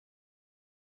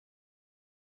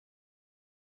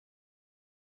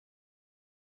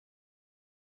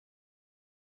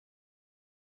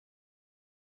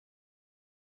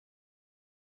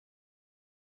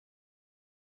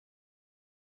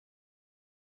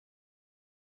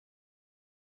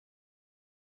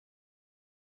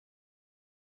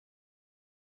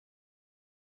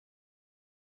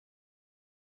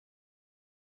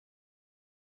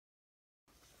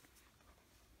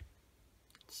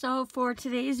So for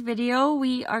today's video,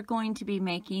 we are going to be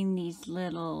making these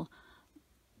little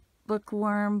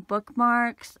bookworm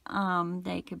bookmarks.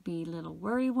 They could be little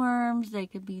worry worms, they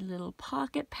could be little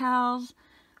pocket pals.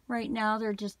 Right now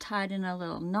they're just tied in a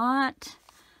little knot.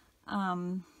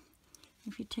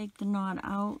 If you take the knot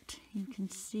out, you can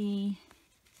see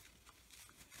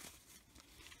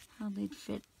how they'd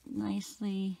fit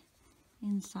nicely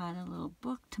inside a little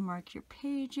book to mark your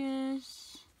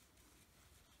pages.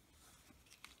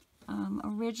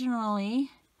 Originally,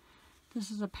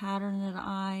 this is a pattern that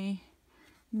I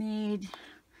made,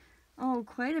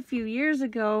 quite a few years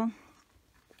ago,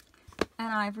 and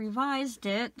I've revised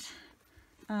it.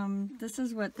 This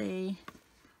is what they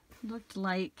looked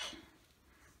like.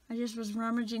 I just was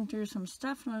rummaging through some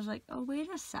stuff and I was like, oh, wait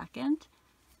a second.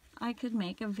 I could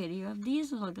make a video of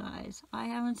these little guys. I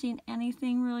haven't seen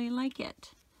anything really like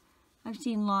it. I've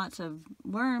seen lots of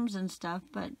worms and stuff,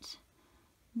 but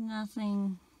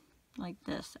nothing like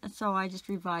this. And so I just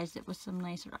revised it with some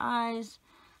nicer eyes,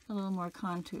 a little more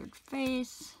contoured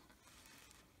face,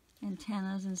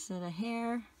 antennas instead of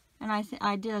hair. And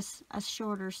I did a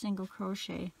shorter single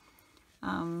crochet.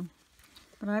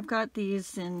 But I've got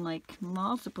these in like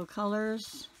multiple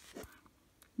colors.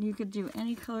 You could do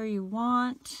any color you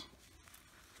want.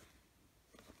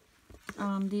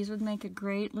 These would make a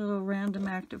great little random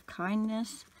act of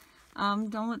kindness.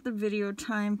 Don't let the video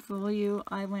time fool you.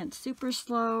 I went super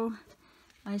slow.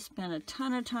 I spent a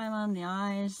ton of time on the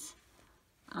eyes.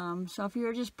 So if you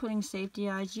were just putting safety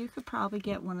eyes, you could probably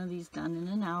get one of these done in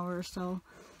an hour or so.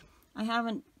 I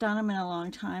haven't done them in a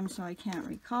long time, so I can't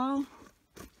recall.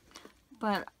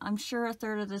 But I'm sure a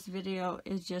third of this video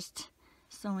is just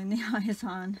sewing the eyes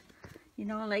on, you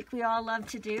know, like we all love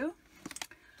to do.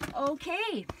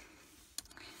 Okay.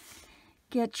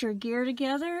 Get your gear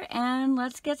together and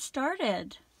let's get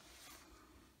started.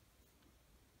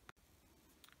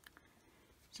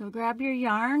 So grab your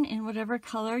yarn in whatever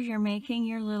color you're making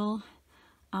your little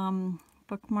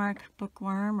bookmark,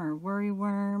 bookworm, or worry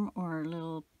worm, or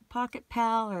little pocket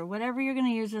pal, or whatever you're going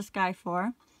to use this guy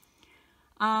for.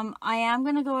 I am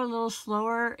going to go a little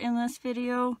slower in this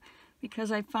video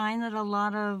because I find that a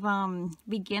lot of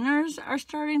beginners are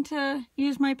starting to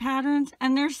use my patterns,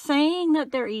 and they're saying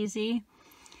that they're easy.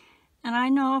 And I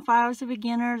know if I was a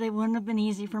beginner, they wouldn't have been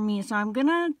easy for me. So I'm going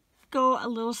to go a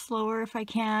little slower if I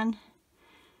can.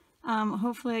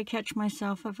 Hopefully I catch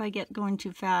myself if I get going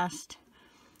too fast.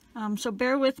 So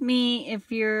bear with me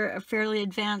if you're a fairly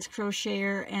advanced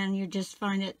crocheter and you just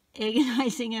find it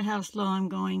agonizing at how slow I'm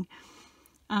going.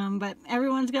 But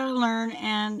everyone's got to learn,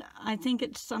 and I think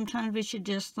it's sometimes we should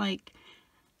just like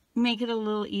make it a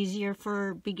little easier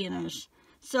for beginners.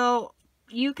 So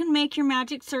you can make your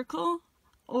magic circle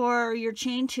or your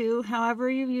chain 2, however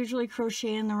you usually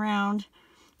crochet in the round.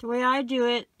 The way I do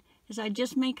it is I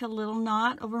just make a little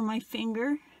knot over my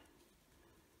finger,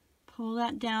 pull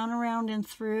that down around and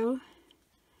through,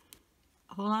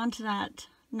 hold on to that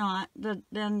knot,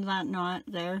 then that knot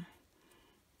there,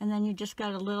 and then you just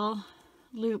got a little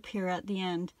loop here at the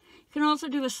end. You can also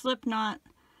do a slip knot.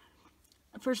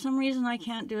 For some reason I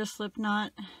can't do a slip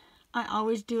knot. I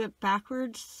always do it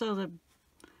backwards so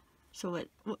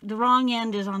the wrong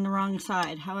end is on the wrong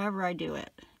side, however I do it,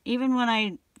 even when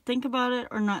I think about it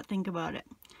or not think about it.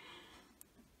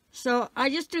 So I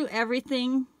just do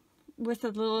everything with a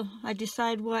little, I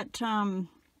decide what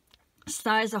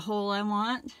size of hole I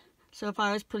want. So if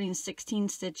I was putting 16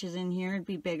 stitches in here, it'd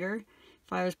be bigger.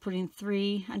 If I was putting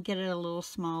 3, I'd get it a little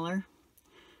smaller.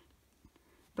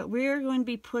 But we're going to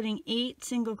be putting 8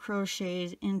 single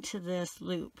crochets into this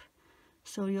loop.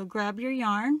 So you'll grab your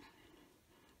yarn,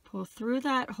 pull through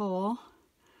that hole,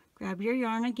 grab your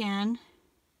yarn again,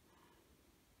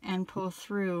 and pull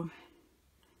through.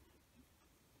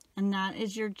 And that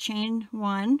is your chain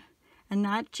 1, and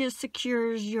that just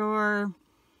secures your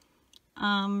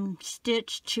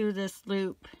stitch to this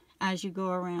loop as you go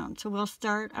around. So we'll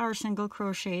start our single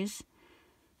crochets.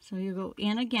 So you go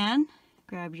in again,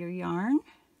 grab your yarn,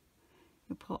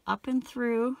 you pull up and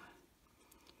through.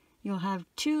 You'll have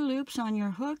 2 loops on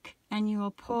your hook, and you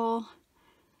will pull,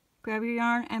 grab your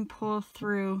yarn and pull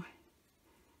through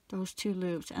those 2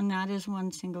 loops, and that is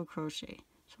 1 single crochet.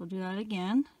 So we'll do that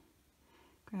again.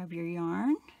 Grab your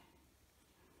yarn,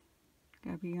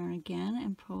 grab your yarn again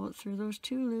and pull it through those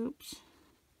 2 loops.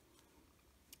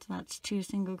 So that's 2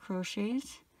 single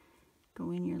crochets.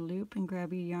 Go in your loop and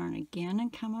grab your yarn again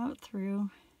and come out through.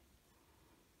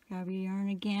 Grab your yarn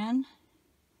again.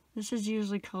 This is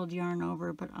usually called yarn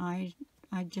over, but I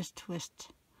just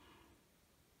twist,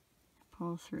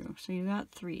 pull through. So you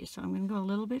got 3. So I'm going to go a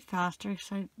little bit faster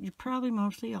because you probably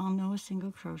mostly all know a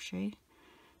single crochet.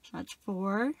 So that's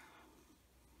 4,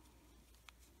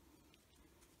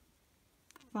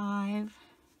 5,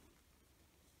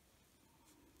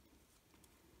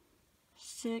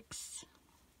 6,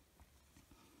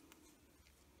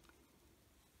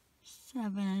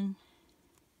 7,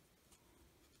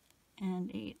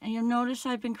 and 8. And you'll notice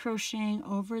I've been crocheting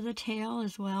over the tail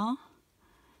as well.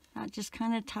 That just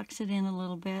kind of tucks it in a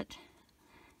little bit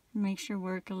and makes your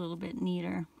work a little bit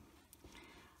neater.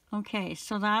 Okay,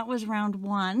 so that was round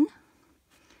 1.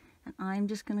 And I'm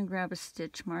just going to grab a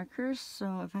stitch marker,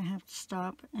 so if I have to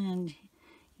stop and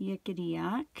yickety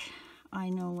yak, I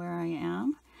know where I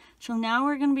am. So now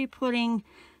we're going to be putting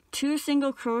 2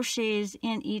 single crochets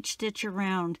in each stitch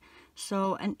around.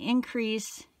 So an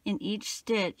increase in each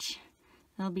stitch.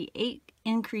 There'll be 8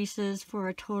 increases for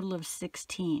a total of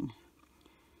 16.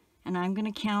 And I'm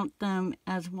going to count them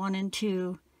as 1 and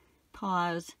 2,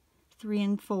 pause, 3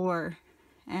 and 4,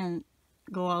 and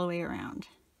go all the way around.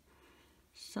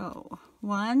 So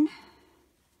 1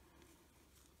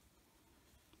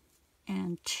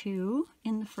 and 2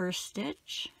 in the first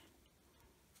stitch.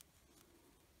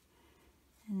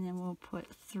 And then we'll put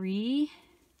 3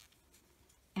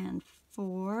 and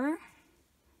 4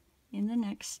 in the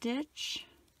next stitch.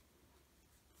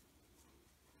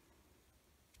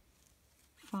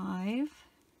 5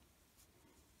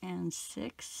 and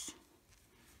 6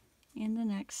 in the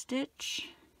next stitch.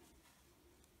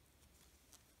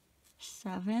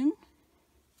 7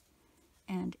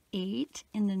 and 8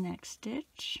 in the next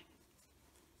stitch.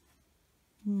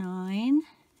 9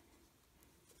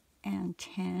 and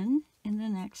 10 in the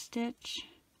next stitch.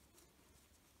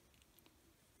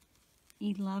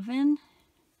 11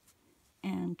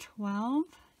 and 12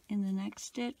 in the next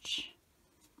stitch.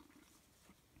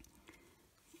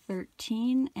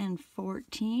 13 and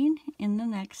 14 in the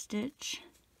next stitch.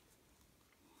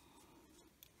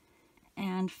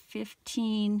 And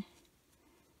 15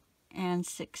 and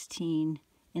 16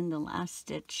 in the last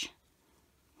stitch.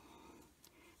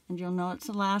 And you'll know it's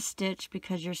the last stitch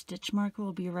because your stitch marker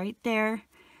will be right there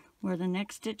where the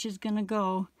next stitch is going to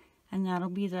go, and that'll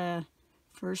be the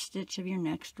first stitch of your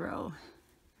next row.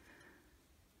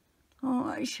 Oh,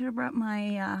 I should have brought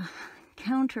my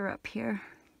counter up here.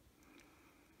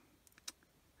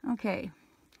 Okay,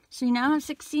 so you now have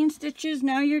 16 stitches.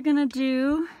 Now you're going to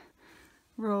do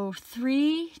row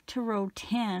 3 to row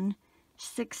 10,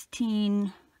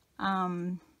 16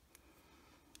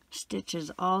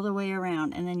 stitches all the way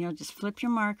around, and then you'll just flip your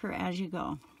marker as you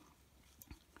go.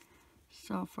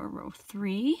 So for row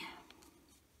 3,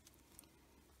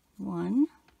 1,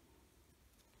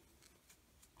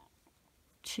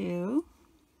 2,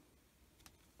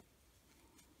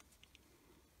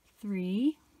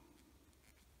 3,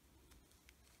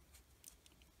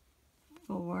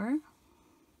 4,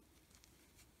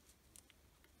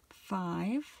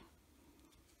 5,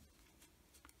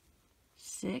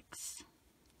 6,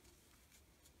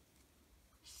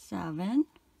 7,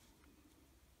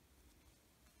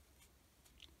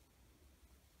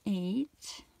 8,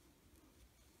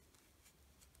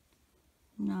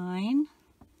 9,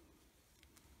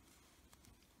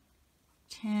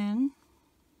 10,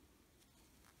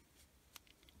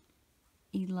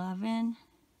 11,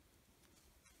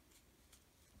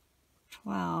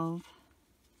 12,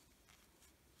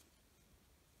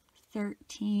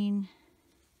 13,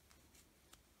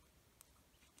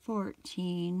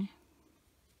 14,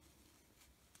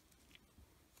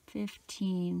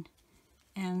 15,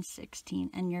 and 16.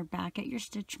 And you're back at your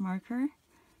stitch marker.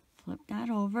 Flip that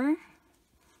over,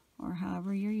 or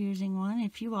however you're using one,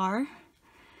 if you are.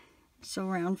 So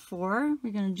round 4,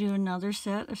 we're going to do another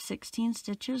set of 16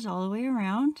 stitches all the way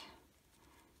around.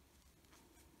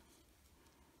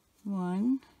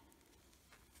 1,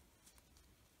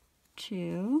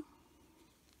 2,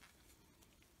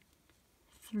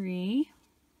 3,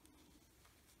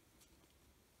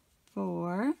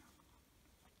 4,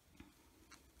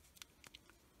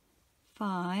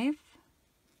 5,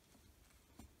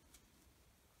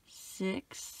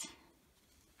 6,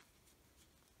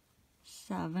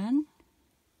 7,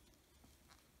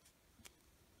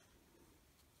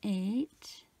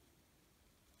 8,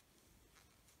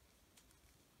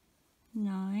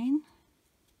 9,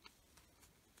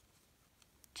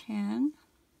 10,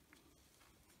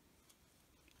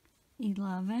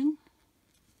 11,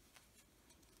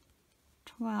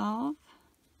 12,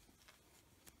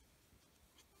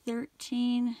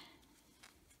 13,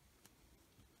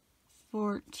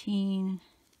 14,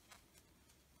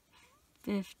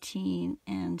 15,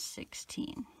 and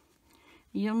 16.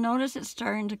 You'll notice it's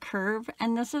starting to curve,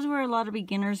 and this is where a lot of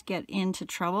beginners get into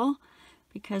trouble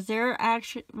because we're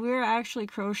actually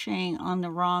crocheting on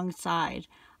the wrong side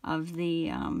of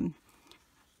the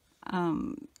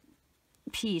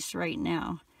piece right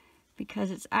now,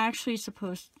 because it's actually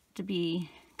supposed to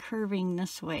be curving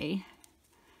this way,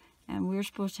 and we're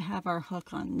supposed to have our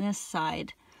hook on this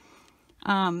side.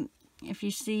 If you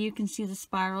see, you can see the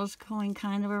spirals going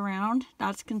kind of around.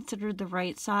 That's considered the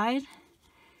right side.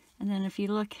 And then if you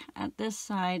look at this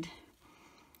side,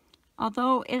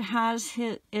 although it has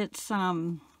its I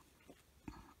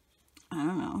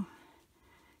don't know,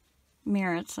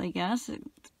 merits, I guess, it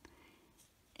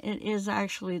is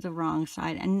actually the wrong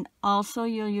side. And also,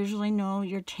 you'll usually know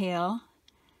your tail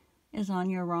is on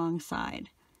your wrong side.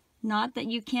 Not that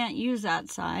you can't use that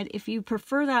side. If you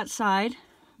prefer that side,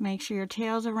 make sure your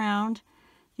tail's around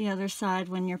the other side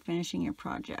when you're finishing your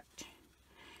project.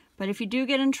 But if you do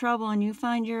get in trouble and you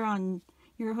find your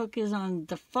hook is on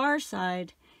the far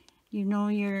side, you know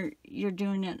you're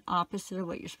doing it opposite of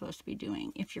what you're supposed to be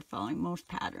doing if you're following most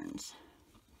patterns.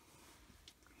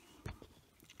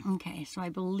 Okay, so I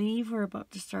believe we're about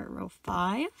to start row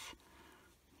 5.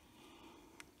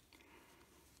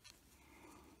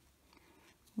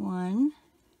 One,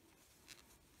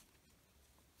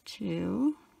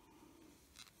 2,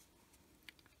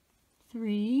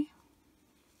 3,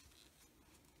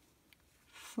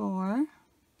 4,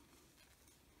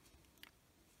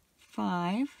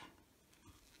 5,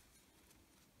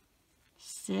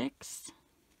 6,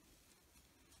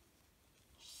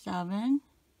 7,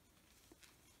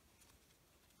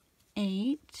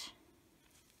 8,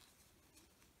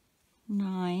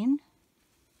 9,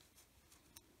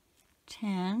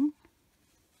 10,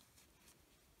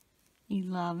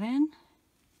 11,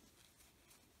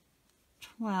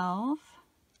 12,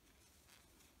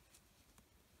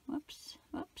 whoops,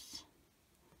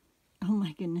 oh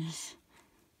my goodness,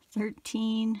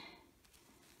 13,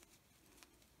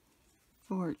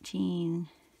 14,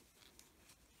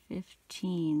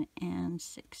 15, and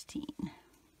 16.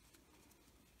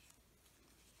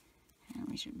 And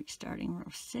we should be starting row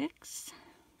 6.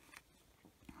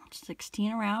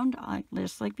 16 around,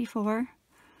 just like before.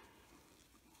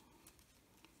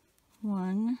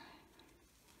 1,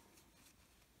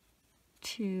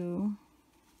 2,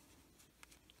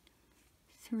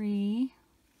 3,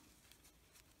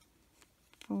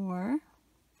 4,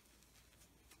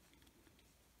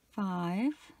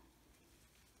 5,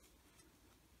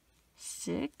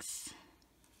 6,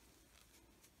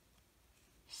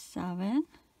 7,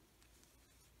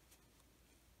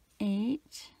 8,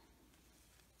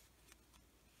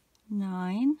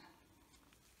 9,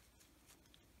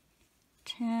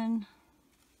 10,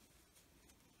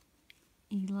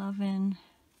 11,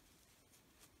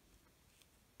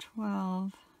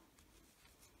 12,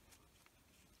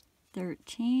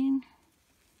 13,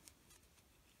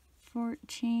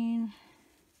 14,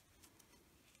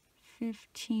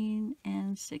 15,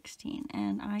 and 16.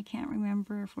 And I can't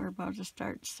remember if we're about to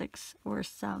start 6 or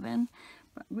 7,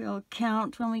 but we'll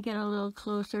count when we get a little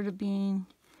closer to being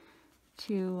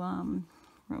to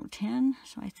row 10.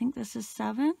 So I think this is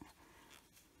 7.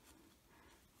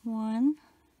 1,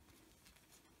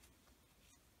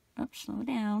 slow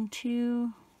down,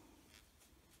 2,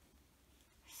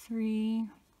 3,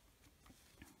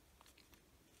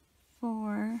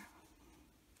 4,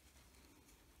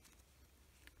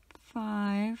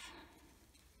 5,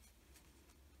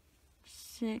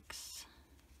 6,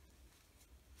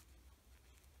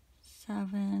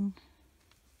 7,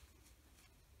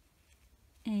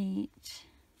 8,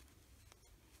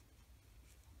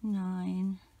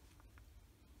 9,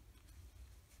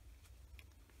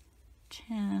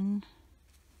 10,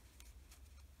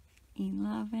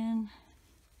 11,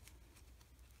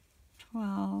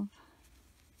 12,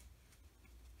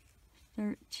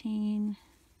 13,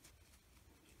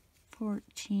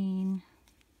 14,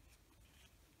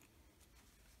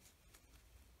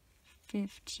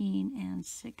 15, and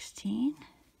 16.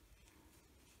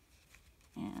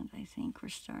 And I think we're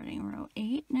starting row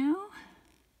 8 now.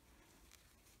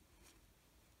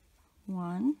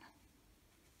 1,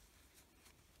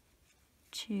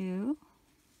 2,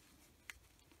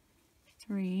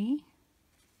 3,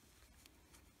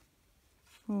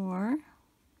 4,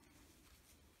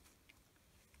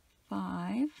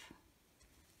 5,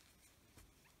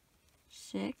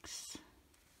 6,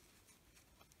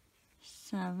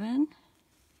 7,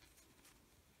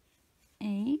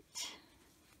 8,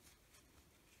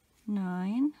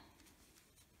 9,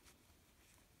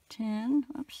 10,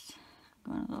 whoops,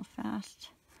 I'm going a little fast,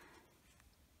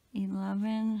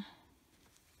 11,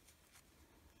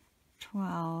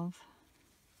 12,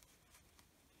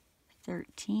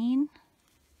 13,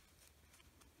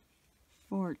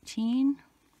 14,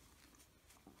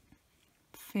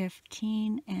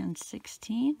 15, and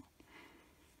 16.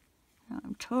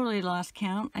 I'm totally lost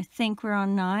count. I think we're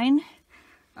on 9.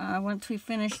 once we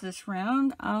finish this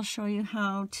round, I'll show you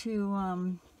how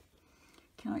to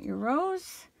count your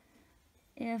rows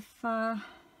if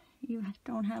you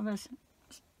don't have a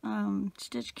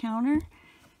stitch counter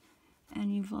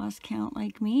and you've lost count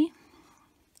like me.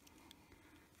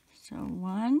 So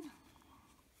 1,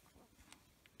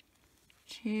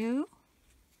 2,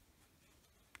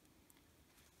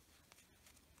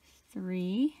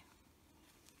 3,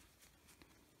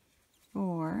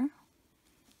 4,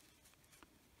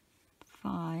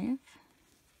 5,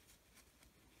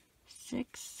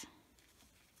 6,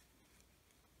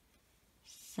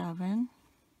 7,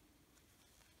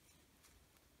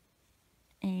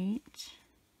 8,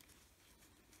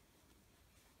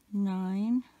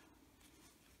 9,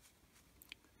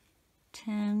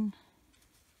 10,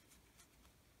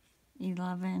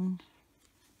 11,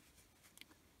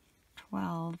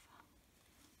 12,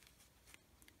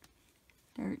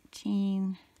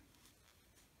 13,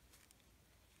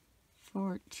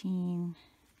 14,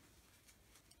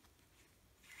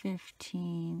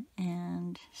 15,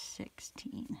 and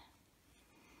 16.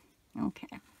 Okay,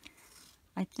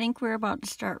 I think we're about to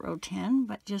start row 10,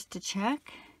 but just to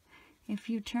check, if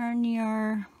you turn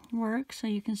your work so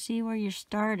you can see where you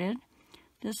started,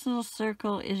 this little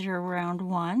circle is your round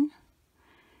 1,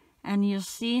 and you'll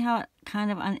see how it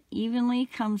kind of unevenly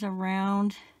comes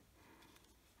around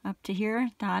up to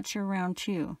here. That's your round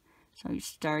 2. So you're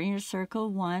starting your circle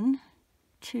 1,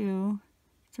 2,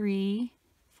 3,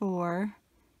 4,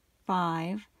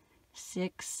 5,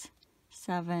 6,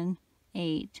 7,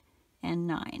 8, and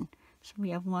 9. So we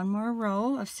have one more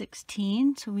row of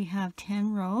 16, so we have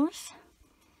 10 rows.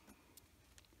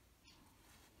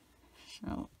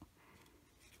 So,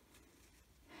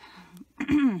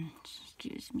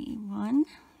 excuse me, 1,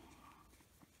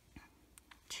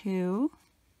 2,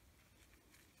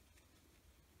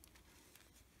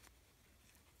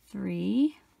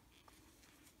 3,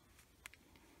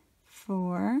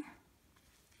 4,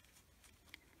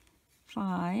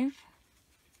 5,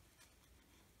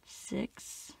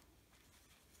 6,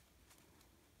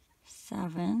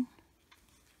 7,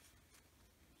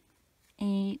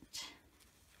 8,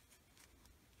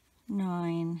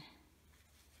 9,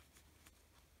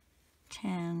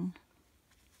 10,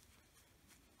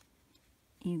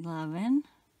 11,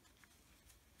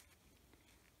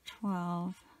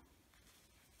 12,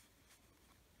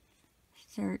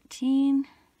 13,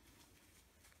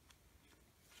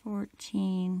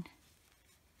 14,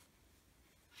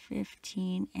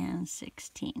 15, and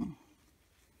 16.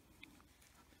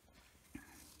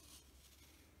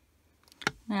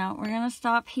 Now we're going to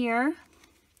stop here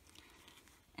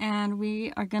and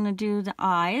we are going to do the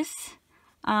eyes.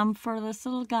 For this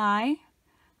little guy,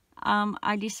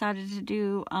 I decided to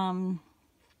do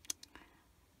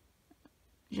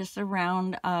just a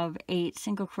round of 8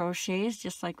 single crochets,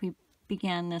 just like we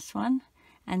began this one,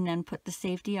 and then put the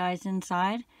safety eyes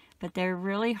inside, but they're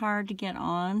really hard to get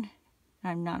on.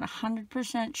 I'm not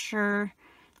 100% sure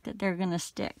that they're going to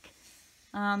stick.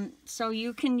 So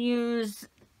you can use,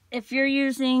 if you're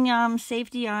using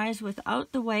safety eyes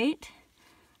without the weight,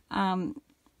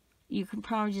 you can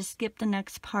probably just skip the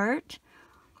next part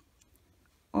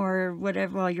or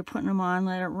whatever while you're putting them on,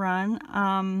 let it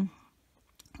run.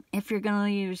 If you're going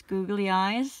to use googly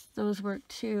eyes, those work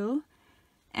too.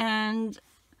 And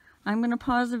I'm going to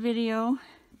pause the video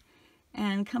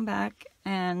and come back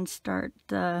and start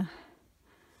the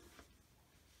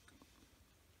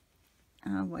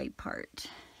white part.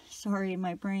 Sorry,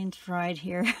 my brain's fried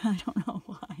here. I don't know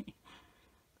why.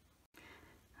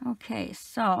 Okay,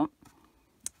 so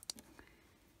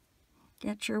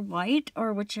get your white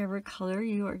or whichever color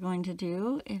you are going to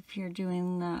do if you're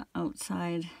doing the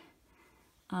outside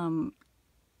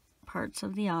parts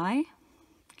of the eye.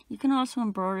 You can also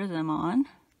embroider them on.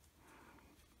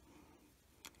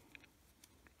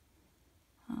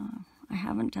 I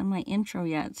haven't done my intro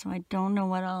yet, so I don't know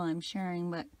what all I'm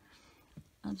sharing, but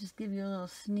I'll just give you a little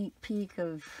sneak peek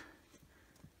of,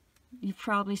 you've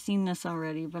probably seen this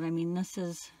already, but I mean, this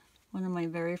is one of my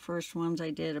very first ones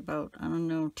I did about, I don't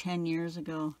know, 10 years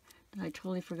ago. I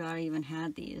totally forgot I even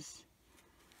had these.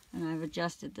 And I've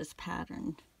adjusted this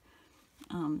pattern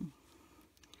a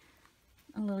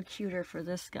little cuter for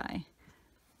this guy.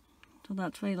 So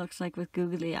that's what he looks like with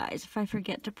googly eyes, if I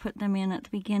forget to put them in at the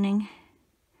beginning.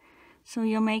 So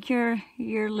you'll make your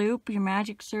loop, your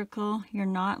magic circle, your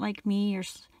knot like me,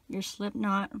 your slip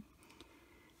knot.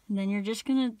 And then you're just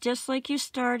gonna, just like you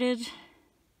started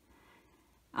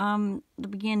the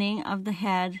beginning of the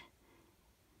head,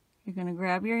 you're gonna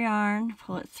grab your yarn,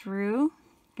 pull it through,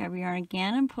 grab your yarn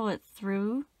again and pull it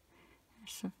through.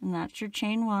 So, and that's your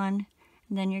chain 1.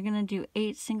 And then you're gonna do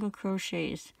 8 single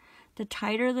crochets. The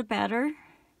tighter the better.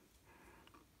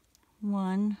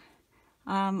 1.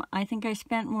 I think I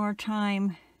spent more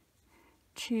time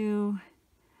to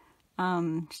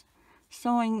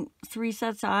sewing 3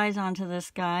 sets of eyes onto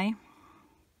this guy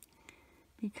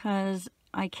because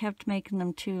I kept making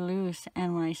them too loose,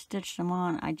 and when I stitched them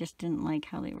on, I just didn't like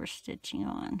how they were stitching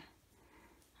on.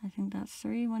 I think that's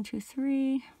 3. 1, 2,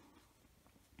 3,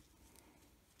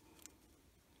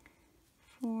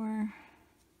 4,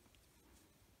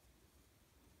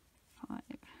 5,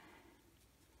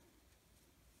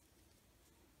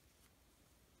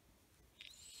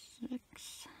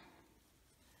 6,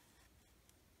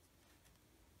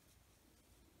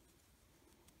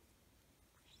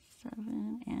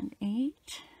 7, and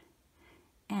 8.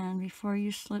 And before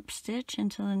you slip stitch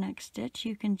into the next stitch,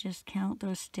 you can just count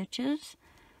those stitches.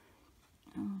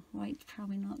 White's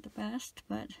probably not the best,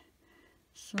 but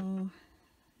so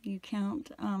you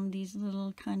count these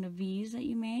little kind of V's that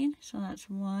you made. So that's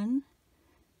 1,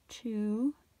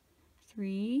 2,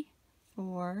 3,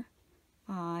 4,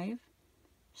 5,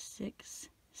 6,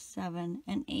 7,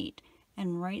 and 8.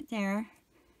 And right there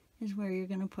is where you're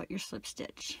going to put your slip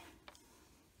stitch.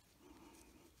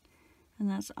 And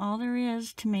that's all there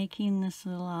is to making this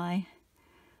little eye.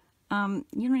 You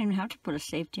don't even have to put a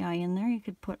safety eye in there. You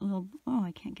could put a little, oh,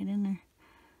 I can't get in there.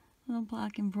 A little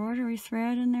black embroidery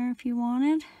thread in there if you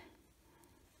wanted.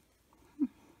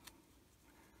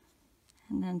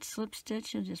 And then slip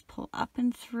stitch, you'll just pull up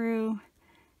and through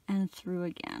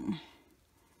again.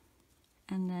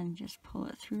 And then just pull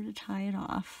it through to tie it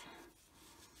off.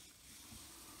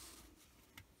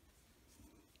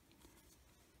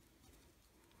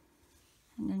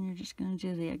 And then you're just going to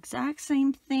do the exact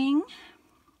same thing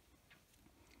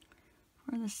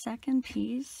for the second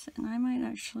piece. And I might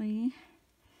actually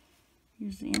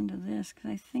use the end of this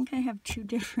because I think I have 2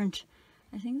 different,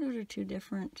 I think those are 2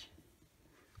 different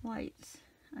whites.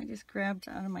 I just grabbed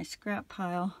out of my scrap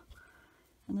pile.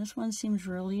 And this one seems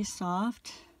really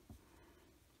soft.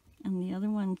 And the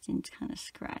other one seems kind of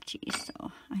scratchy.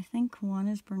 So I think one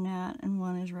is Bernat and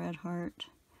one is Red Heart.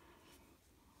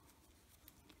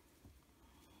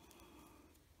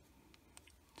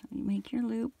 So you make your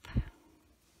loop.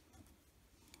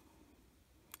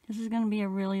 This is going to be a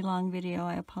really long video.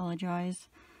 I apologize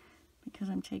because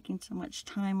I'm taking so much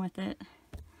time with it.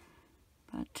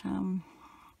 But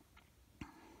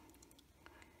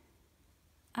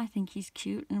I think he's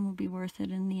cute and will be worth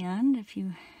it in the end if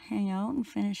you hang out and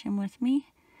finish him with me.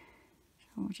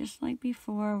 So just like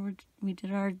before, we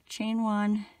did our chain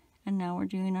 1 and now we're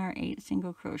doing our 8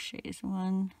 single crochets.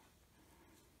 1,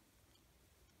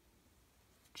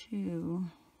 2,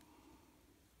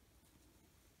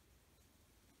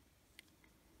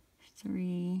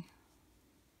 3,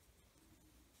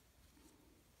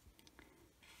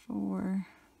 4,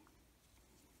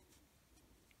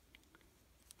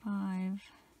 5,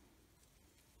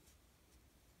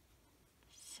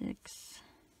 6,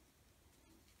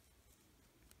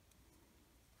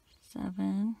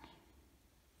 7,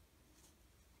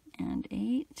 and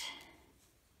 8,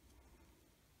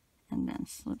 and then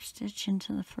slip stitch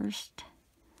into the first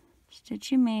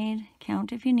stitch you made.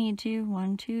 Count if you need to.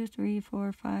 1, 2, 3,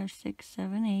 4, 5, 6,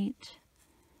 7, 8,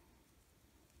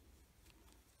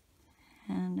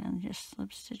 and then just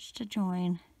slip stitch to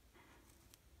join,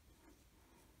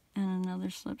 and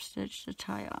another slip stitch to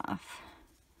tie off.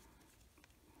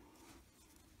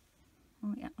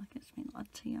 Oh yeah, that gives me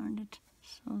lots of yarn to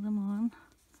sew them on.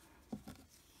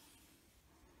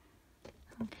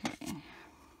 Okay.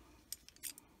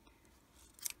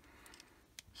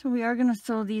 So we are going to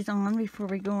sew these on before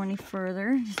we go any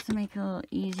further, just to make it a little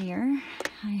easier.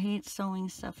 I hate sewing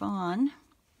stuff on.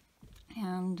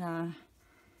 And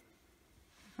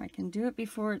if I can do it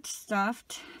before it's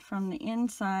stuffed from the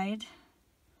inside,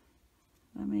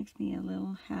 that makes me a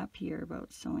little happier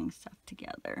about sewing stuff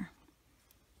together.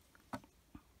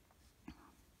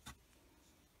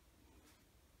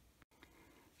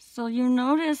 So you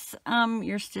notice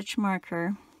your stitch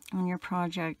marker on your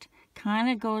project kind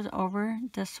of goes over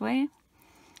this way.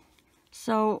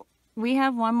 So we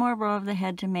have one more row of the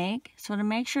head to make. So to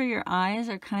make sure your eyes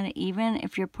are kind of even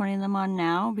if you're putting them on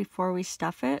now before we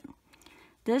stuff it,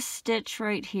 this stitch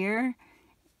right here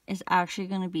is actually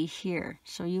going to be here.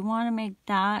 So you want to make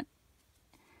that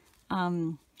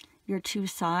your 2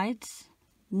 sides,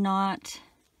 not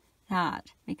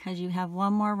that, because you have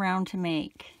one more round to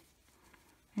make.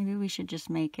 Maybe we should just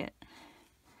make it.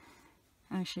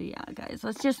 Actually, yeah, guys,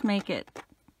 let's just make it.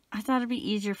 I thought it'd be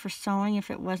easier for sewing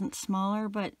if it wasn't smaller,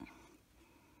 but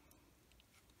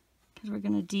because we're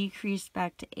going to decrease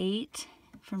back to 8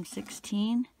 from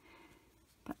 16.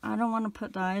 But I don't want to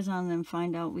put the eyes on them and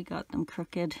find out we got them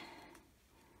crooked.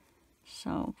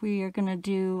 So we are going to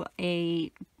do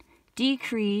a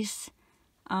decrease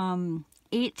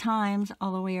 8 times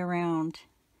all the way around.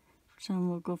 So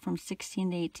we'll go from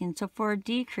 16 to 18. So for a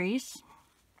decrease,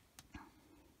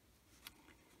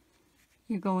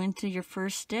 you go into your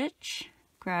first stitch,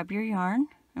 grab your yarn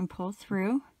and pull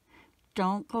through.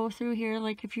 Don't go through here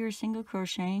like if you were single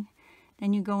crocheting.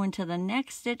 Then you go into the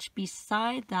next stitch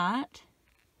beside that,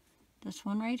 this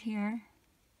one right here.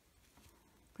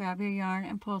 Grab your yarn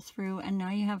and pull through, and now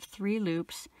you have 3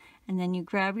 loops. And then you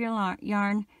grab your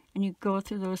yarn and you go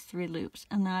through those 3 loops,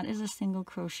 and that is a single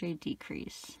crochet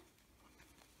decrease.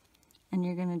 And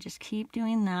you're going to just keep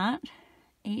doing that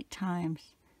 8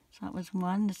 times. So that was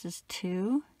 1, this is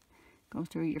 2. Go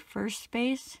through your first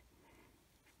space,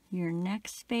 your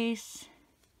next space,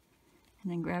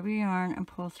 and then grab your yarn and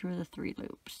pull through the 3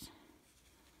 loops.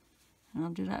 And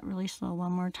I'll do that really slow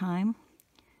one more time.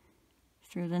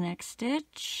 Through the next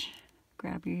stitch,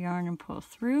 grab your yarn and pull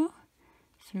through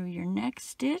your next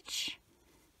stitch,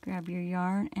 grab your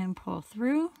yarn and pull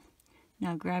through.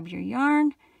 Now grab your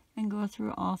yarn and go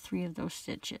through all 3 of those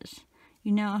stitches.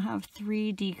 You now have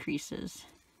 3 decreases.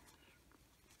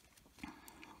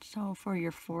 So for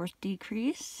your 4th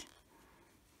decrease,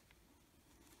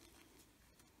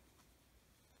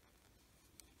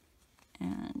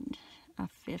 and a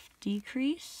 5th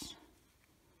decrease,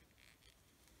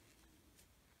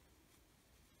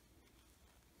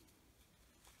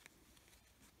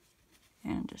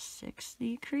 and a 6th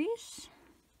decrease,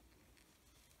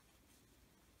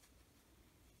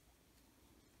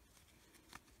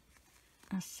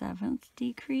 a 7th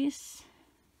decrease,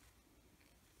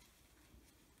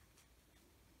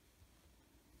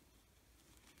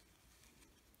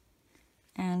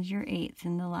 and your 8th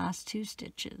in the last 2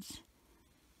 stitches.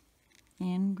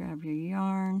 In, grab your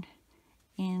yarn,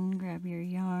 in, grab your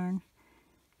yarn,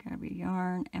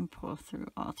 and pull through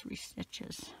all 3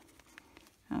 stitches.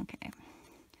 Okay,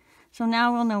 so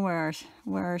now we'll know where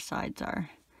our sides are,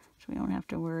 so we don't have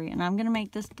to worry. And I'm going to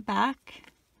make this the back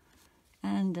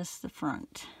and this the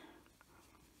front.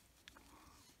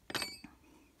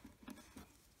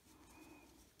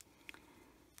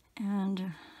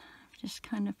 And just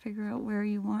kind of figure out where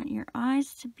you want your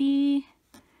eyes to be.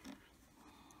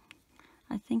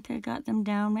 I think I got them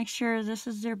down. Make sure this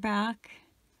is their back.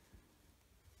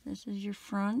 This is your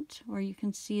front, where you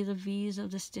can see the V's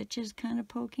of the stitches kind of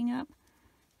poking up.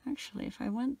 Actually, if I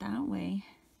went that way,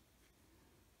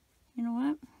 you know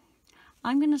what?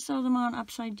 I'm going to sew them on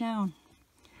upside down,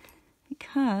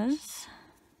 because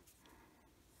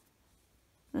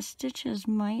the stitches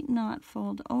might not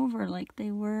fold over like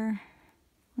they were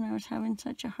when I was having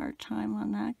such a hard time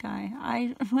on that guy.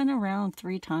 I went around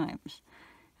 3 times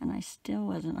and I still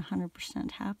wasn't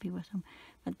 100% happy with them.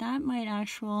 But that might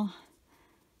actually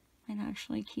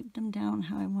keep them down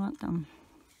how I want them.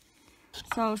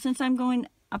 So since I'm going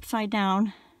upside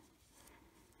down,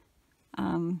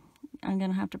 I'm going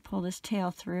to have to pull this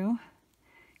tail through,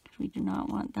 because we do not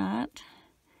want that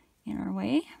in our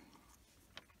way.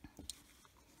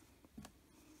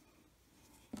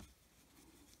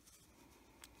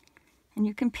 And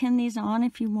you can pin these on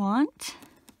if you want.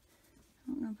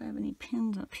 I don't know if I have any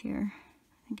pins up here.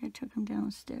 I think I took them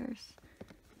downstairs.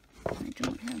 I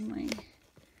don't have my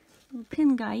little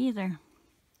pin guy either.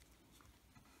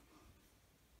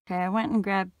 Okay, I went and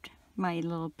grabbed my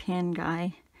little pin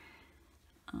guy.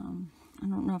 I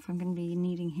don't know if I'm going to be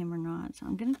needing him or not. So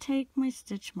I'm going to take my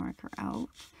stitch marker out,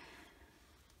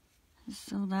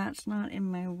 so that's not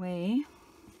in my way.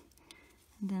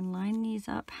 And then line these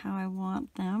up how I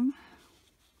want them.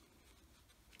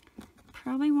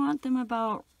 Probably want them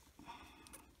about,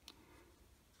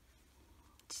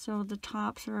 so the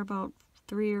tops are about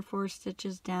 3 or 4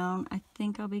 stitches down. I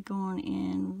think I'll be going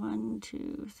in 1,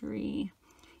 2, 3,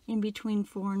 in between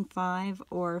 4 and 5,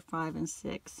 or 5 and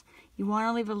 6. You want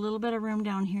to leave a little bit of room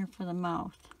down here for the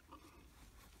mouth.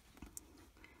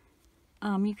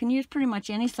 You can use pretty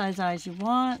much any size eyes you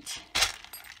want.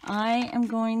 I am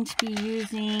going to be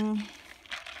using,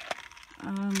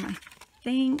 I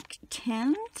think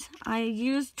 10s. I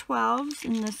used 12s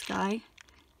in this guy.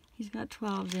 He's got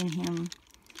 12s in him.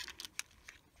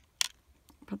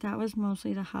 But that was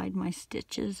mostly to hide my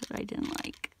stitches that I didn't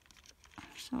like.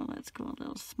 So let's go a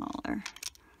little smaller.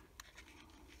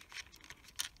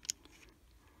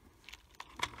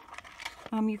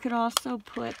 You could also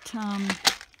put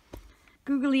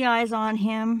googly eyes on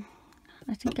him.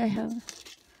 I think I have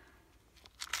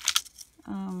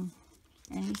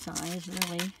any size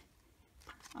really.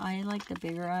 I like the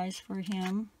bigger eyes for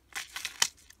him.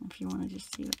 If you want to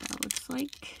just see what that looks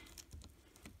like.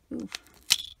 Ooh.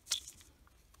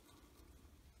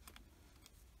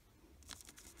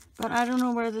 But I don't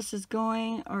know where this is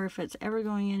going or if it's ever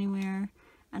going anywhere.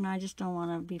 And I just don't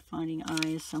want to be finding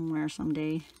eyes somewhere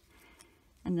someday.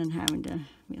 And then having to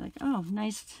be like, oh,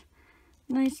 nice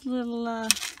little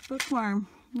bookworm.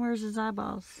 Where's his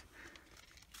eyeballs?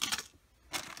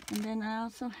 And then I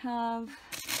also have,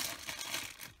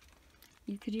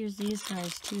 you could use these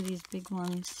guys too, these big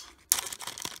ones.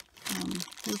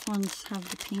 These ones have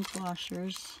the pink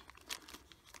washers.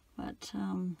 But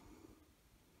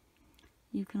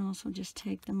you can also just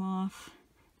take them off.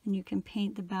 And you can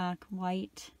paint the back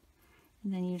white.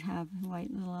 And then you'd have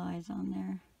white little eyes on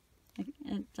there.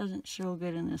 It doesn't show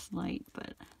good in this light,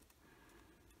 but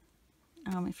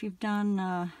if you've done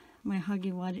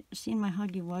seen my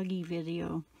Huggy Wuggy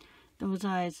video, those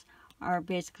eyes are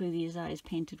basically these eyes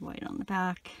painted white on the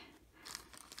back.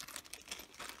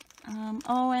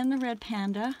 Oh, and the red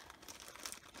panda.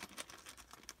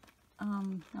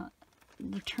 Not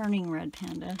the turning red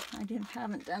panda.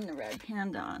 Haven't done the red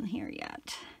panda on here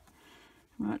yet.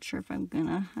 I'm not sure if I'm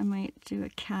gonna. I might do a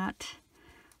cat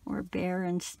or a bear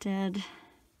instead.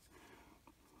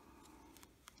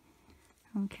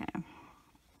 Okay.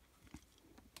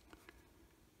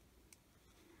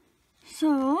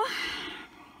 So,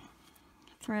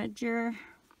 thread your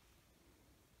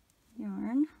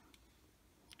yarn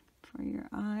for your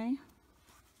eye.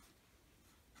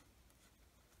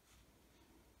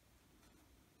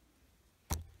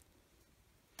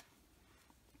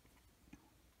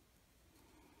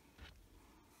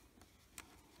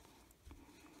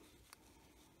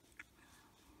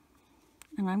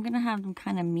 And I'm going to have them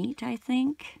kind of meet, I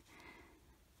think,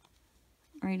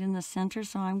 right in the center.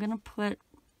 So I'm going to put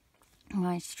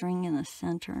my string in the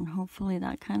center, and hopefully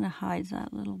that kind of hides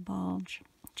that little bulge.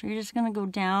 So you're just going to go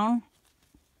down,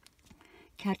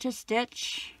 catch a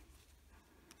stitch.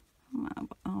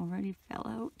 Already fell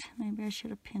out. Maybe I should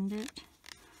have pinned it.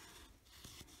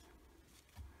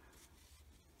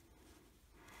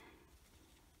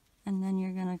 And then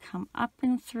you're going to come up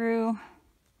and through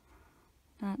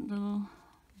that little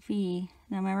V.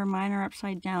 Now remember, mine are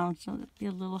upside down, so it'll be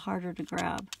a little harder to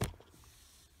grab.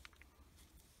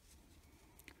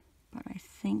 But I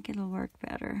think it'll work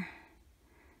better.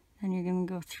 Then you're going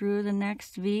to go through the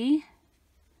next V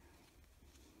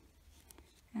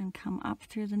and come up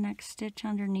through the next stitch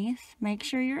underneath. Make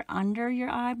sure you're under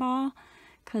your eyeball,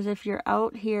 because if you're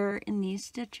out here in these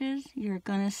stitches, you're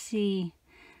going to see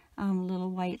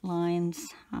little white lines.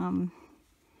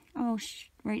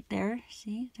 Right there.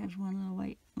 See, there's one little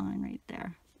white line right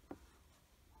there.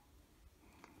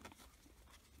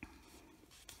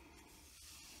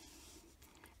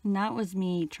 And that was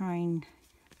me trying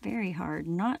very hard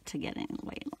not to get any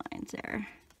white lines there.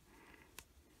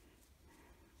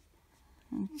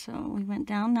 And so we went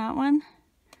down that one.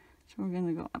 So we're going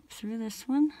to go up through this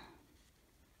one,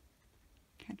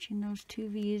 catching those two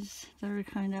V's that are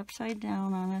kind of upside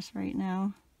down on us right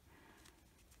now.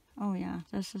 Oh yeah,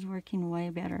 this is working way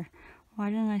better. Why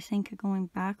didn't I think of going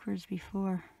backwards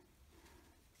before?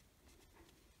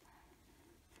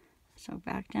 So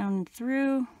back down and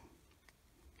through.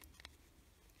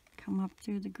 Come up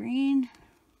through the green.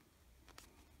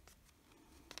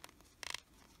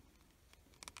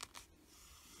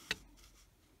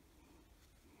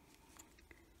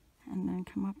 And then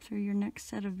come up through your next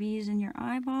set of V's in your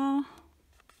eyeball.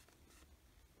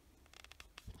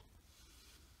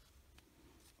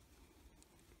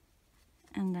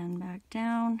 And then back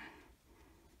down.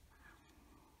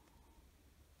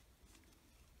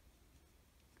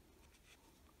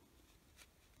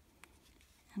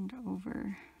 And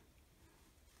over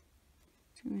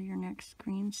to your next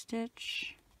green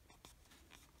stitch.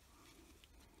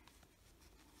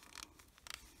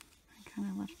 I kind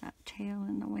of left that tail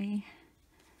in the way.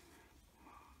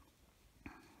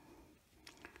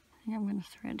 I think I'm going to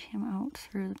thread him out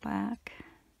through the back.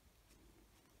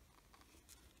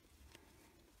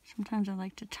 Sometimes I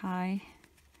like to tie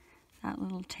that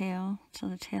little tail to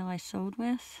the tail I sewed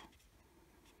with,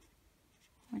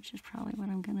 which is probably what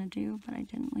I'm going to do, but I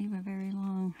didn't leave a very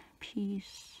long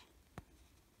piece.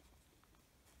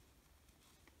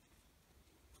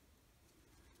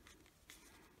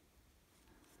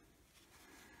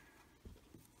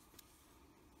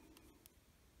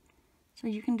 So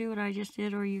you can do what I just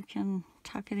did, or you can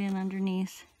tuck it in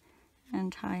underneath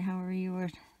and tie however you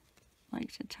would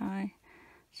like to tie.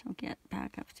 So get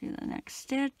back up through the next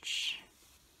stitch.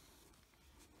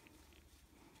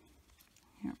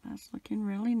 Yep, that's looking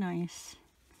really nice.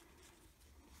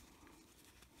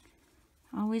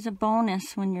 Always a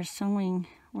bonus when your sewing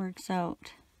works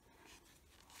out.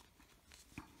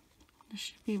 This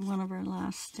should be one of our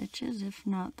last stitches, if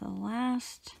not the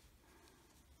last.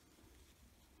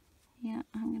 Yeah,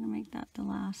 I'm going to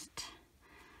last.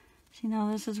 See, now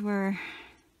this is where,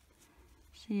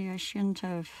 see, I shouldn't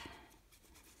have,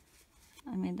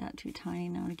 I made that too tiny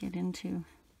now to get into.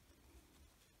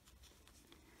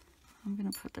 I'm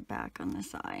gonna put the back on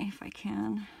this eye if I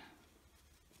can.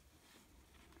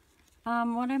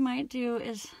 What I might do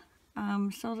is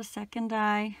sew the second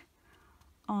eye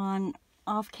on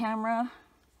off camera,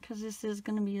 because this is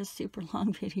going to be a super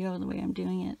long video the way I'm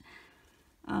doing it.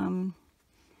 And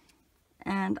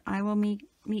I will meet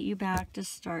you back to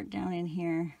start down in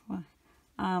here.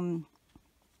 Once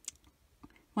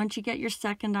you get your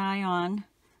second eye on,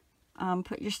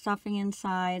 put your stuffing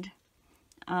inside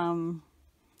and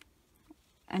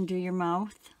do your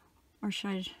mouth. Or should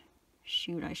I,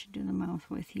 shoot, I should do the mouth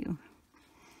with you.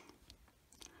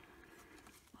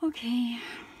 Okay,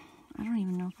 I don't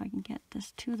even know if I can get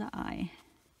this to the eye.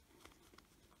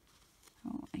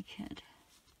 Oh, I could.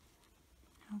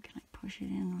 How can I push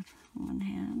it in with one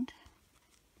hand?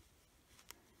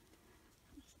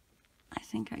 I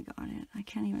think I got it. I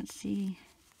can't even see.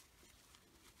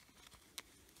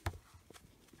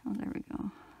 Oh, there we go.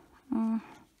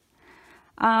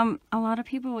 A lot of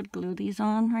people would glue these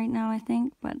on right now, I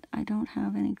think, but I don't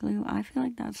have any glue. I feel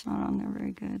like that's not on there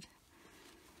very good.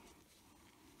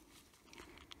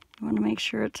 I want to make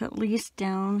sure it's at least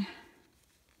down.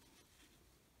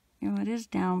 You know, it is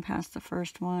down past the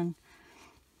first one.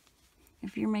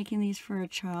 If you're making these for a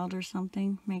child or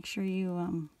something, make sure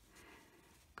you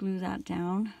glue that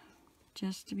down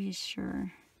just to be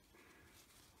sure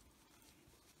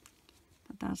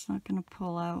that that's not going to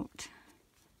pull out.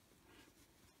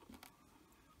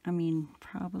 I mean,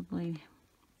 probably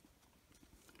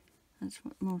that's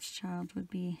what most child would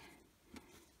be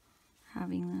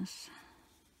having this.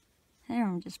 There,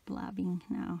 I'm just blabbing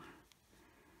now.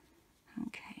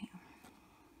 Okay.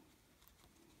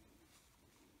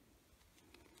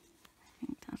 I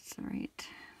think that's the right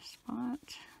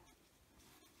spot.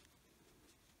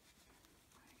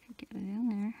 I could get it in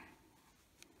there.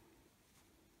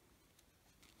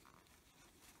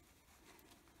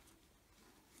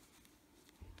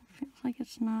 It feels like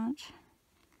it's not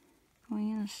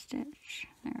going in a stitch.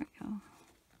 There we go.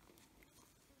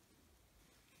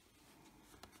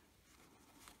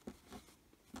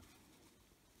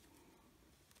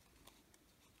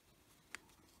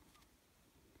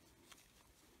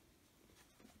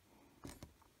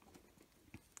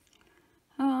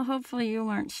 Oh, hopefully you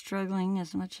weren't struggling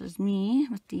as much as me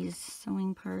with these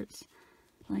sewing parts.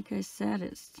 Like I said,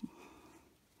 it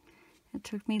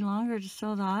took me longer to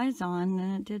sew the eyes on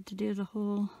than it did to do the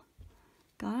whole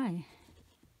guy.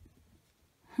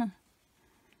 Huh.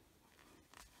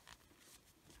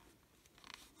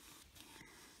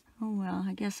 Oh well,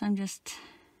 I guess I'm just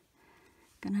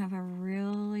gonna have a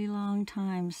really long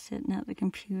time sitting at the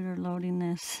computer loading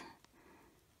this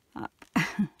up.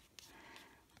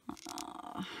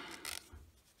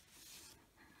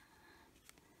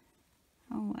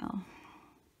 Oh well.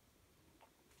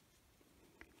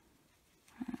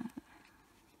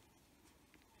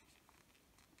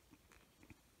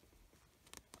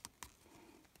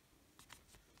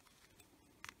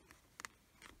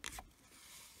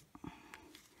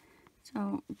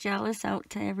 So, jealous out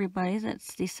to everybody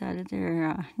that's decided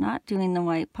they're not doing the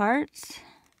white parts,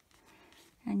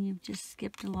 and you've just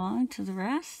skipped along to the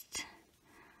rest.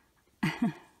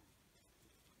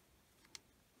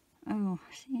 Oh,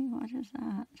 see, what is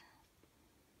that?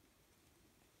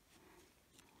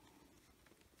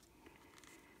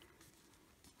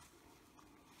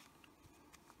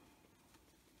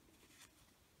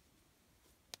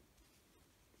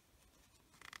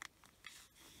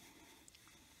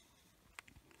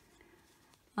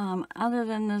 Other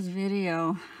than this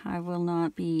video, I will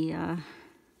not be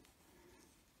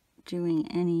doing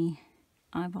any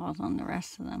eyeballs on the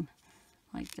rest of them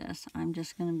like this. I'm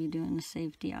just going to be doing the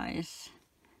safety eyes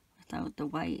without the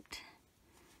white.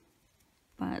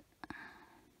 But I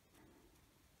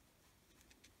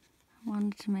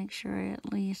wanted to make sure I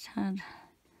at least had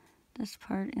this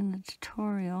part in the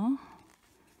tutorial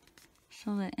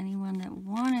so that anyone that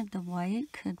wanted the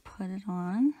white could put it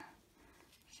on.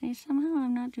 See, somehow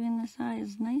I'm not doing this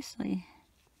eyes nicely.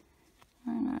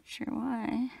 I'm not sure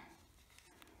why.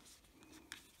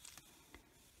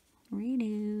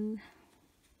 Redo.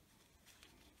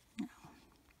 No.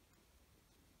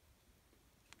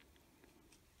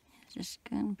 It's just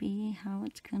gonna be how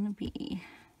it's gonna be.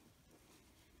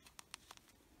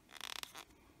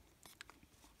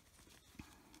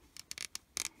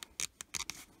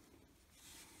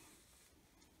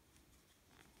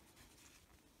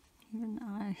 Even the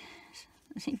eye,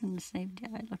 even the safety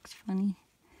eye looks funny.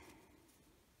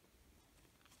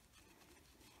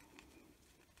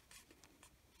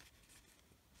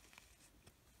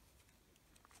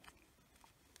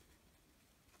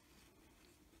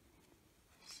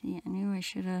 See, I knew I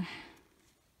should have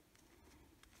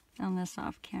done this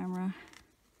off camera.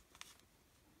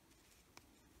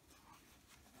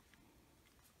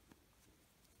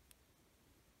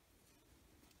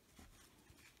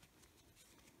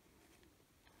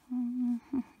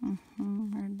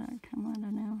 Where did that come out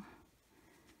of now?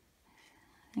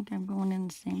 I think I'm going in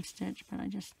the same stitch, but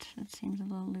it seems a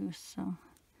little loose, so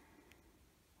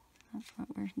that's what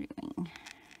we're doing.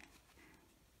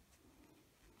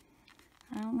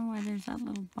 I don't know why there's that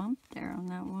little bump there on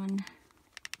that one.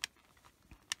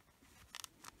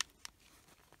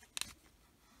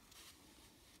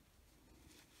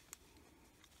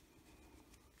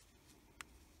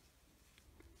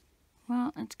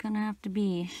 Well, it's gonna have to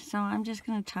be. So I'm just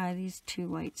gonna tie these two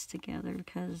whites together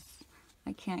because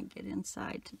I can't get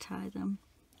inside to tie them.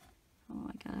 Oh,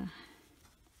 I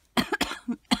gotta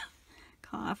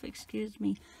cough, excuse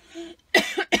me.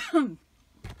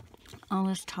 All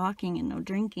this talking and no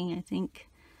drinking, I think,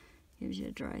 gives you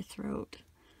a dry throat.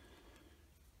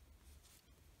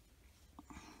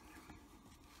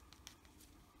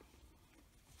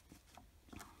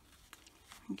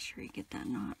 Make sure you get that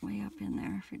knot way up in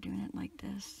there if you're doing it like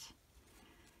this.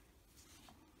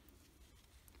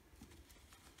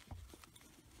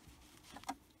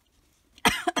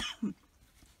 I'm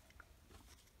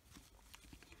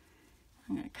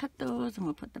going to cut those and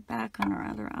we'll put the back on our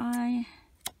other eye.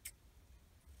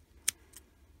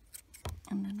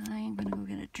 And then I'm going to go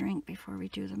get a drink before we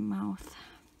do the mouth.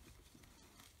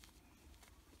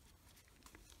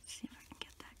 Let's see if I can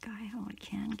get that guy. Oh, I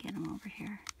can get him over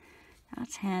here.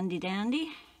 That's handy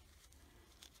dandy.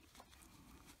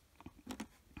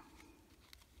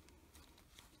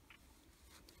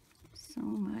 So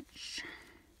much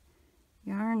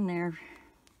yarn there.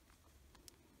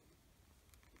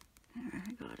 There,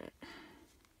 I got it.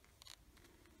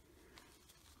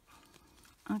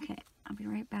 Okay, I'll be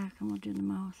right back and we'll do the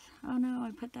mouth. Oh no,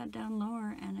 I put that down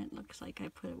lower and it looks like I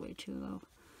put it way too low.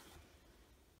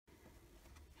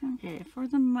 Okay, for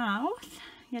the mouth,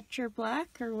 get your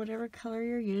black or whatever color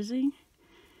you're using.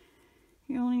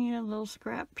 You only need a little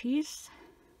scrap piece.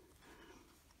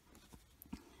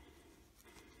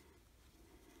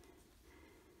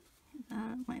 Get that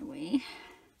out of my way.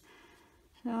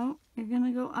 So you're going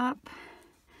to go up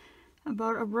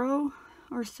about a row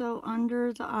or so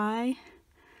under the eye,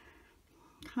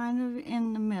 kind of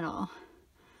in the middle.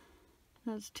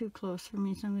 That's too close for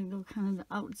me, so I'm going to go kind of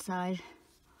the outside.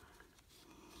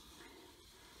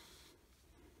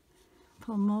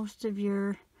 Pull most of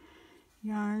your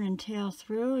yarn and tail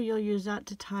through. You'll use that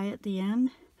to tie at the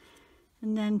end.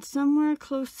 And then somewhere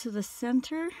close to the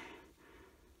center,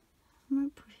 I'm going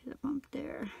to push it up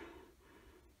there.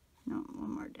 No,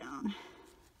 one more down.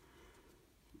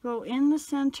 Go in the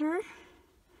center,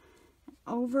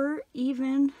 over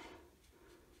even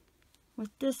with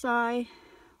this eye,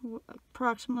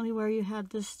 approximately where you had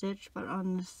this stitch, but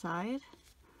on the side.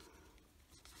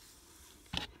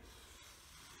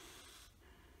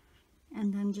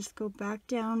 And then just go back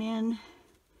down in.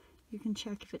 You can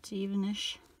check if it's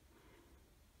evenish.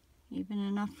 Even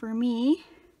enough for me.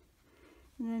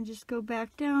 And then just go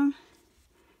back down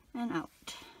and out.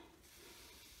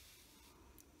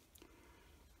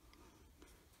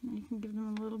 And you can give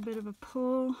them a little bit of a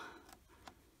pull.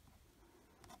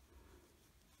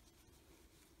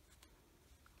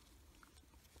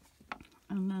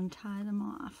 And then tie them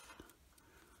off.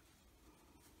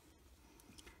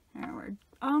 There, we're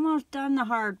almost done the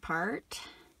hard part.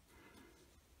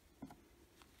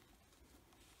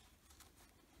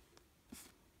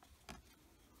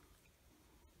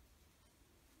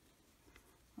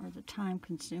 Or the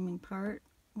time-consuming part,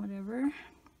 whatever.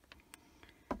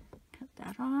 Cut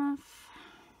that off.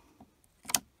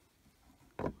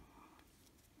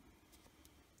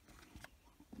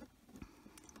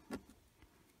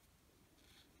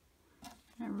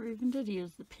 Never even did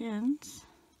use the pins.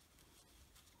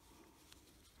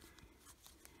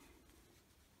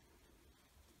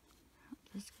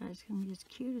 This guy's going to be as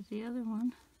cute as the other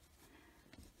one.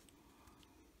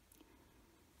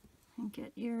 And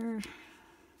get your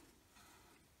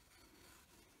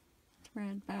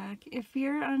thread back. If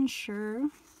you're unsure,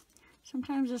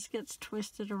 sometimes this gets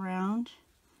twisted around.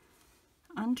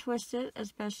 Untwist it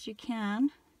as best you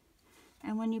can.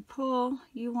 And when you pull,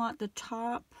 you want the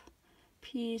top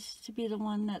piece to be the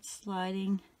one that's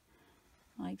sliding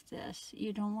like this.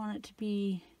 You don't want it to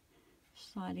be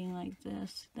sliding like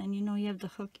this. Then you know you have the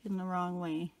hook in the wrong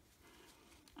way.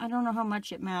 I don't know how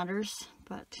much it matters,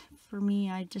 but for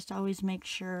me, I just always make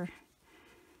sure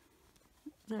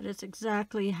that it's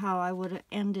exactly how I would have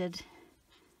ended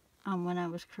when I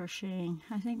was crocheting.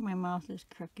 I think my mouth is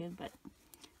crooked, but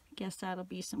guess that'll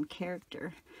be some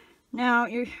character. Now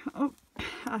you're,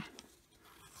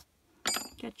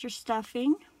 get your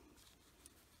stuffing.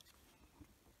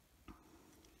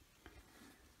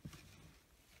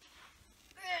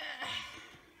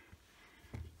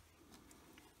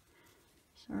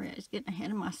 Sorry, I was getting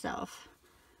ahead of myself.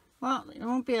 Well, there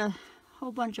won't be a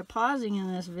whole bunch of pausing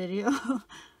in this video.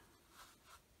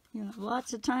 You have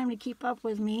lots of time to keep up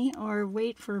with me or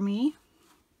wait for me.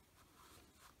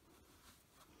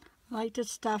 I like to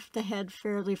stuff the head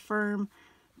fairly firm,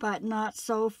 but not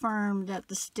so firm that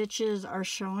the stitches are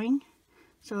showing.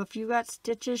 So if you got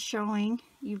stitches showing,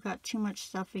 you've got too much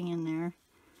stuffing in there.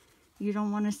 You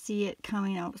don't want to see it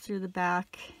coming out through the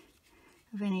back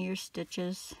of any of your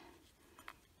stitches.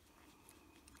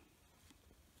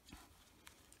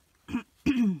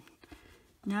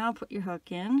 Now put your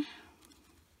hook in.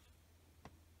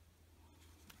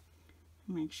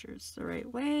 Make sure it's the right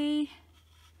way.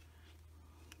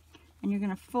 And you're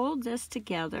going to fold this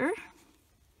together.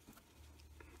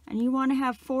 And you want to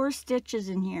have 4 stitches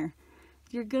in here.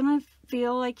 You're going to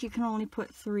feel like you can only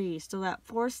put 3. So that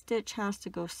 4th stitch has to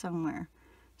go somewhere.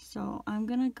 So I'm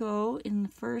going to go in the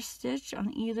first stitch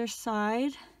on either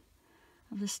side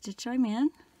of the stitch I'm in.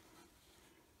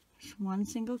 Just 1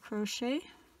 single crochet.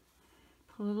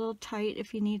 Pull a little tight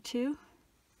if you need to.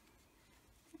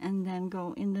 And then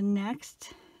go in the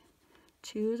next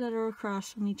 2 that are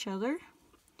across from each other.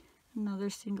 Another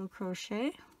single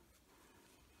crochet.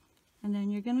 And then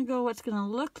you're going to go what's going to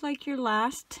look like your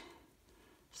last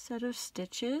set of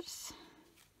stitches.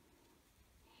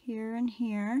 Here and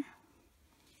here.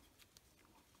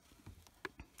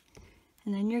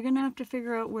 And then you're going to have to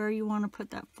figure out where you want to put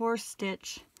that 4th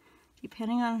stitch,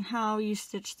 depending on how you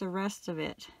stitch the rest of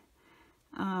it.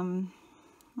 1,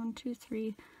 2,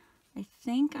 3. I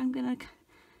think I'm gonna,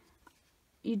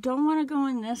 you don't want to go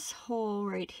in this hole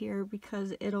right here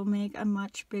because it'll make a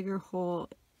much bigger hole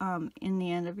in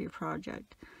the end of your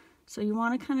project. So you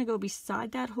want to kind of go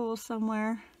beside that hole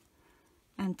somewhere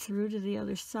and through to the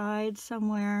other side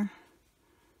somewhere,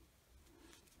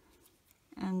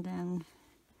 and then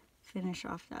finish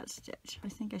off that stitch. I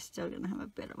think I'm still gonna have a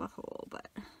bit of a hole, but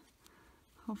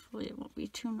hopefully it won't be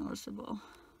too noticeable.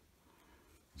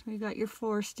 So you got your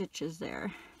 4 stitches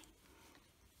there.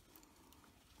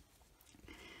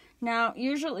 Now,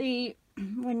 usually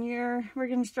when we're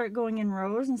going to start going in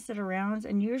rows instead of rounds,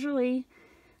 and usually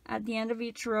at the end of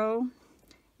each row,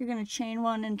 you're going to chain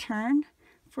 1 and turn.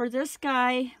 For this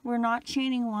guy, we're not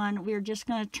chaining 1, we're just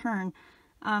going to turn.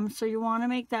 So you want to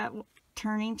make that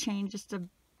turning chain just a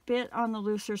bit on the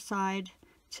looser side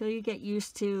till you get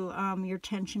used to your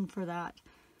tension for that.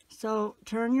 So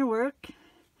turn your work,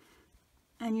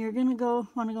 and you're going to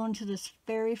want to go into this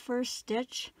very first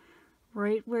stitch,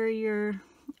 right where your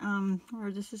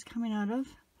where this is coming out of.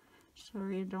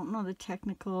 Sorry, I don't know the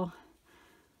technical.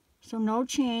 So no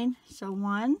chain. So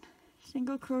 1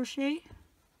 single crochet,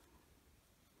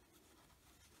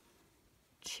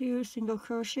 2 single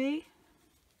crochet,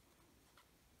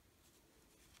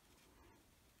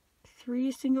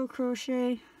 3 single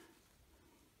crochet,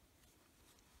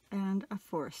 and a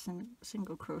 4th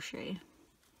single crochet.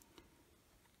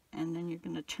 And then you're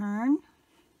going to turn.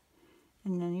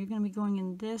 And then you're going to be going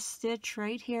in this stitch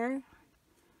right here,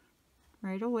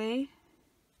 right away.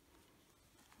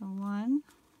 So 1,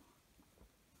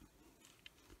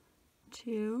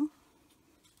 2,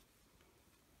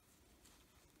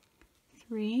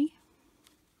 3,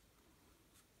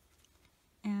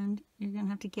 and you're going to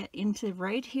have to get into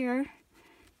right here.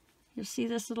 You'll see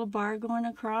this little bar going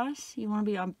across. You want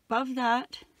to be above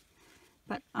that,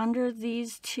 but under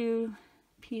these 2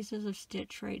 pieces of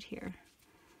stitch right here.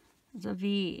 There's a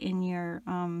V in your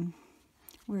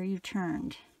where you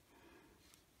turned.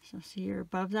 So see, you're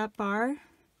above that bar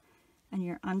and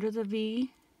you're under the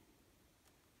V.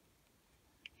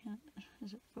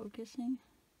 Is it focusing?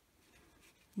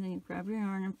 And then you grab your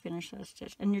yarn and finish that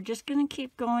stitch. And you're just going to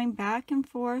keep going back and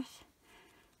forth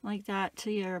like that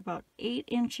till you're about 8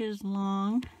 inches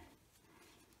long.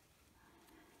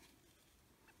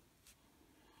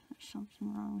 There's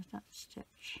something wrong with that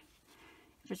stitch.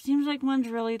 If it seems like one's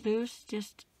really loose,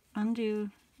 just undo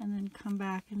and then come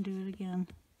back and do it again.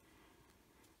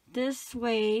 This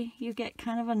way you get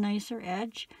kind of a nicer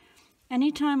edge.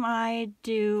 Anytime I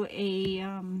do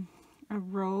a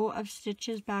row of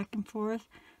stitches back and forth,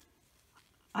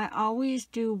 I always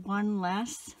do 1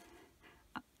 less.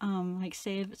 Like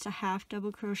say if it's a half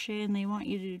double crochet and they want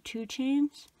you to do 2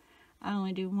 chains, I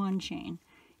only do 1 chain.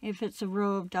 If it's a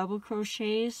row of double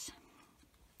crochets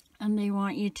and they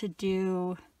want you to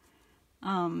do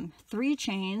 3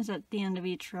 chains at the end of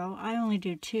each row, I only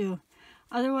do 2.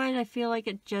 Otherwise, I feel like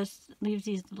it just leaves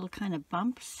these little kind of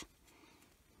bumps.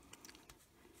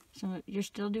 So you're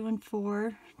still doing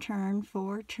 4 turn,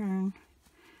 4 turn.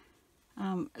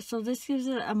 So this gives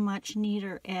it a much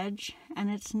neater edge, and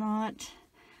it's not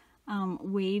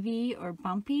wavy or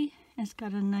bumpy. It's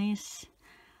got a nice,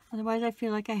 otherwise I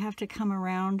feel like I have to come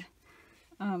around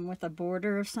with a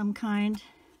border of some kind.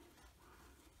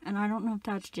 And I don't know if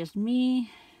that's just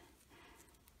me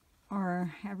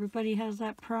or everybody has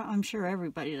that problem. I'm sure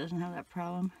everybody doesn't have that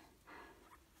problem.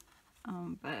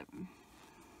 But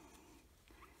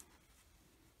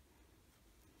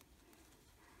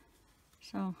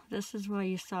so this is why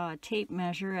you saw a tape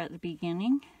measure at the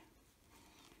beginning,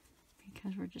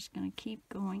 because we're just going to keep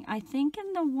going. I think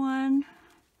in the one,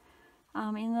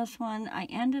 in this one, I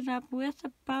ended up with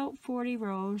about 40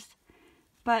 rows,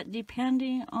 but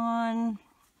depending on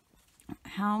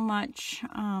how much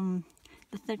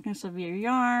the thickness of your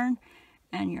yarn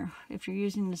and if you're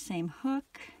using the same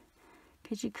hook,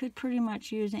 because you could pretty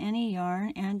much use any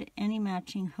yarn and any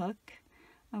matching hook,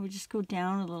 I would just go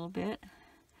down a little bit.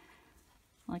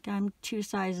 Like I'm 2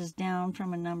 sizes down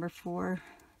from a number 4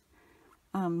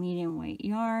 medium weight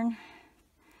yarn.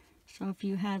 So if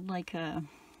you had like a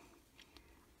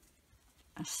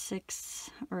 6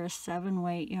 or a 7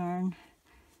 weight yarn,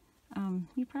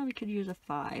 you probably could use a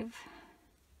 5.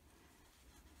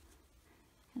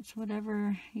 It's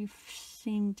whatever you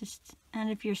seem to, and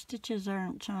if your stitches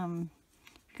aren't, you've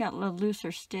got a little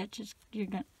looser stitch, you're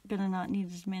gonna not need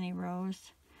as many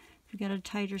rows. If you got a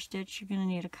tighter stitch, you're gonna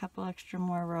need a couple extra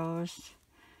more rows.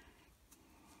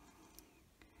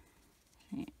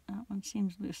 See, that one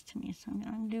seems loose to me, so I'm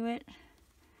gonna undo it,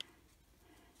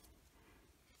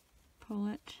 pull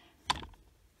it,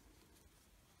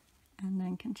 and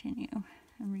then continue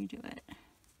and redo it.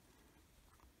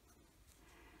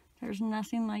 There's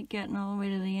nothing like getting all the way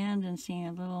to the end and seeing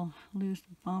a little loose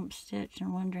bump stitch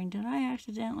and wondering, did I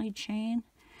accidentally chain?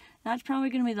 That's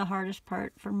probably going to be the hardest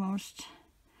part for most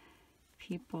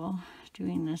people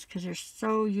doing this, because they're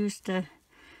so used to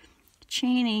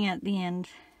chaining at the end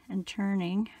and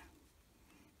turning.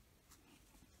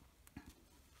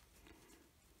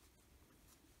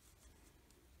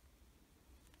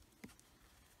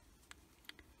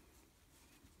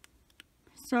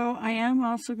 So I am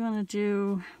also going to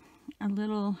do a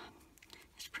little,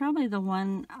 it's probably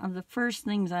one of the first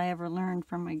things I ever learned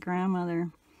from my grandmother.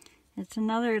 It's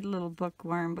another little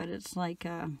bookworm, but it's like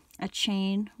a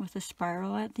chain with a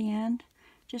spiral at the end.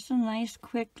 Just a nice,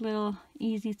 quick, little,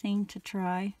 easy thing to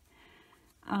try.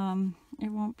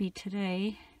 It won't be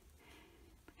today,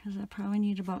 because I probably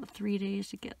need about 3 days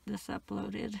to get this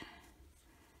uploaded.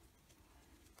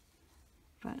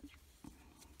 But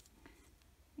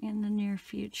in the near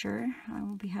future, I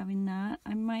will be having that.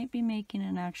 I might be making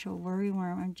an actual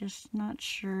worryworm. I'm just not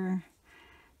sure.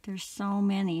 There's so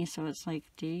many, so it's like,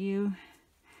 do you?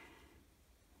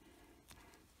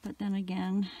 But then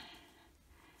again,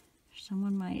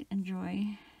 someone might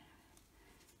enjoy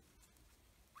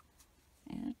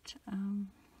it.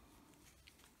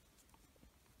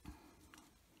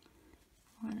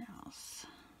 What else?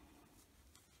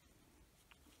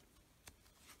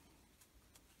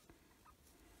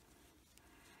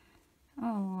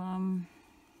 Oh,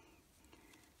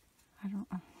 I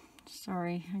don't know.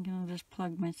 Sorry, I'm going to just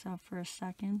plug myself for a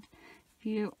second. If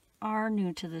you are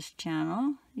new to this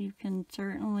channel, you can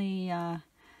certainly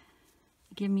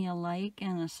give me a like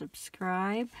and a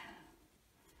subscribe,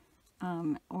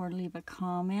 or leave a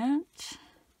comment.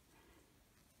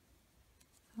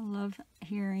 I love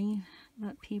hearing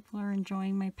that people are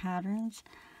enjoying my patterns.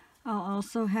 I'll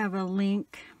also have a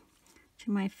link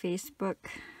to my Facebook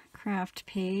craft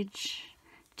page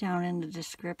down in the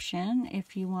description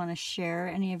if you want to share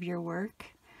any of your work.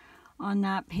 On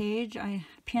that page, I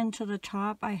pinned to the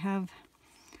top, I have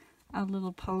a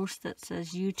little post that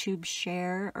says YouTube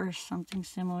share or something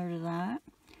similar to that.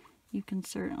 You can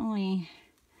certainly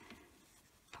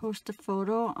post a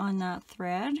photo on that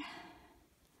thread.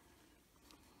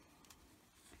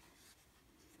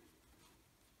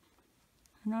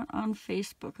 I'm not on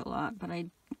Facebook a lot, but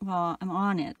well, I'm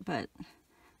on it, but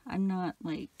I'm not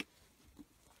like,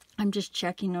 I'm just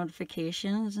checking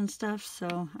notifications and stuff,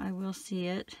 so I will see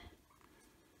it.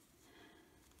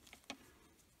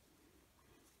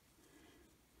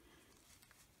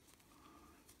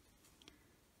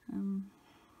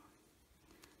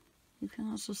 You can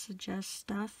also suggest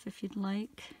stuff if you'd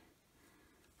like.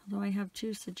 Although I have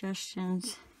 2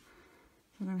 suggestions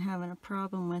that I'm having a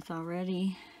problem with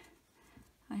already.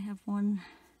 I have one.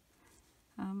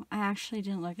 I actually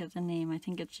didn't look at the name. I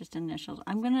think it's just initials.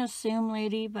 I'm going to assume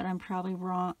lady, but I'm probably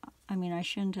wrong. I mean, I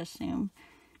shouldn't assume,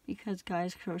 because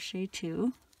guys crochet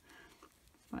too.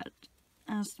 But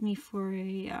asked me for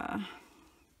a,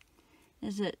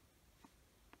 is it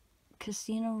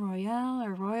Casino Royale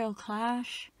or Royal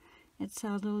Clash? It's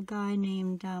a little guy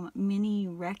named Mini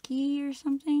Reki or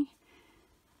something.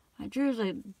 I drew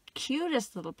the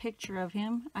cutest little picture of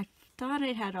him. I thought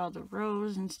it had all the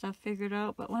rows and stuff figured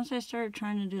out, but once I started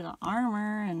trying to do the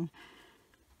armor and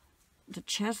the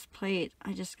chest plate,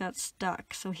 I just got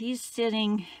stuck. So he's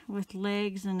sitting with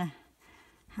legs and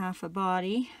half a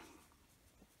body.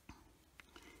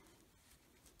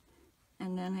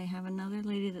 And then I have another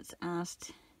lady that's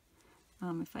asked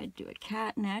if I'd do a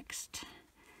cat next,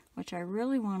 which I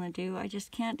really want to do. I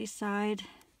just can't decide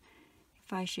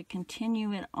if I should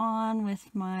continue it on with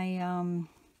my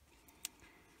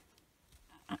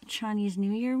Chinese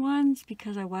New Year ones,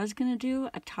 because I was going to do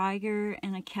a tiger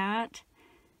and a cat,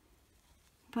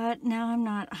 but now I'm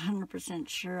not 100%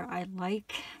 sure I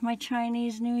like my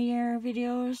Chinese New Year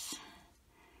videos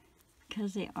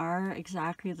because they are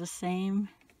exactly the same,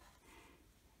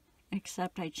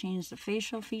 except I changed the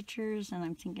facial features, and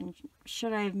I'm thinking,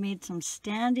 should I have made some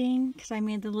standing? Because I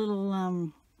made the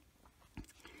little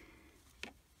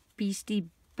beastie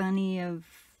bunny of,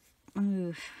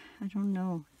 I don't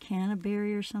know,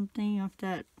 Canterbury or something off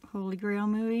that Holy Grail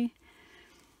movie.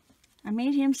 I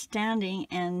made him standing,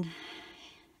 and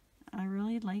I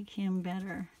really like him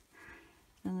better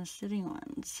than the sitting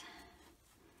ones.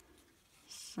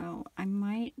 So I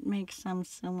might make some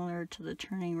similar to the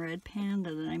turning red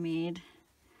panda that I made.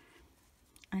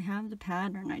 I have the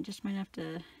pattern, I just might have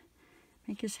to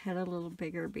make his head a little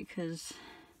bigger because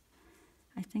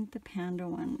I think the panda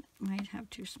one might have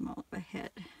too small of a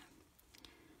head.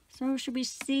 So should we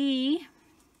see?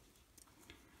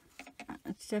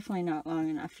 It's definitely not long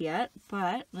enough yet,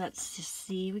 but let's just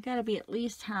see. We got to be at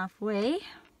least halfway.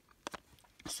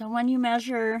 So when you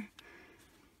measure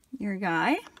your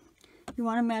guy, you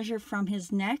want to measure from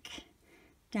his neck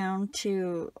down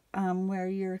to where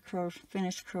you're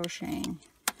finished crocheting.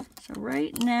 So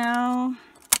right now,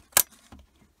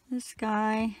 this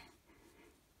guy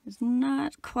is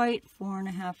not quite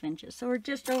 4.5 inches. So we're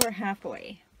just over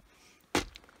halfway.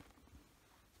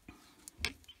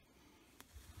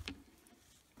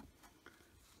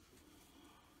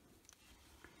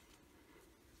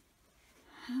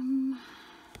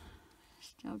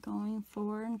 Still going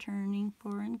forward and turning,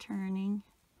 forward and turning.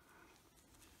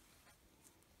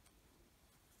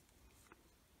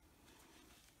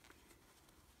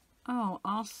 Oh,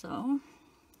 also,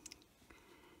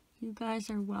 you guys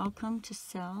are welcome to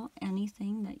sell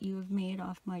anything that you have made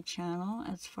off my channel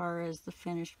as far as the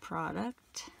finished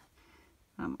product.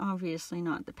 Obviously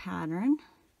not the pattern.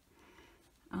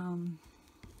 But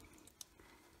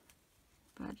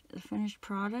the finished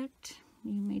product,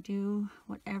 you may do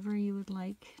whatever you would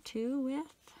like to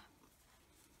with.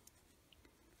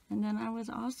 And then I was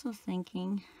also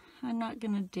thinking, I'm not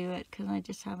going to do it because I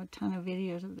just have a ton of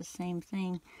videos of the same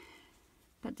thing.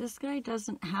 But this guy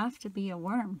doesn't have to be a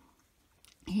worm.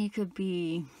 He could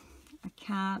be a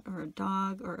cat or a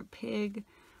dog or a pig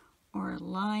or a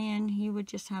lion. He would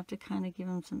just have to kind of give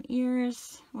him some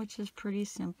ears, which is pretty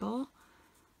simple.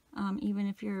 Even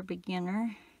if you're a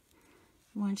beginner,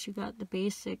 once you got the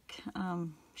basic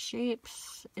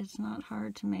shapes, it's not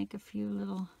hard to make a few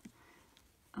little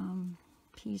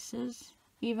pieces.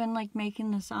 Even like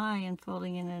making this eye and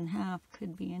folding it in half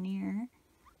could be an ear.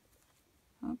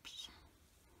 Oops.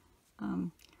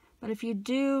 But if you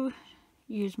do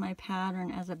use my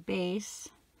pattern as a base,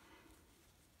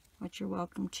 which you're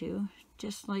welcome to,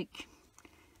 just like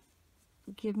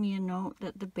give me a note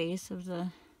that the base of the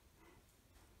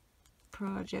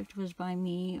project was by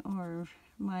me or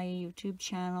my YouTube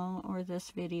channel or this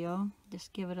video.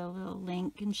 Just give it a little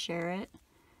link and share it.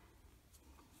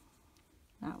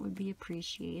 That would be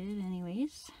appreciated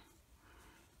anyways.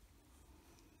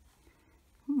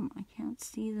 I can't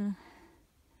see the...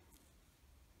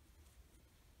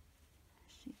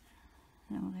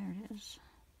 No, there it is.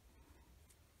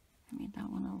 I made that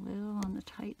one a little on the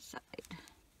tight side.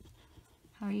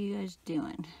 How are you guys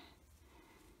doing?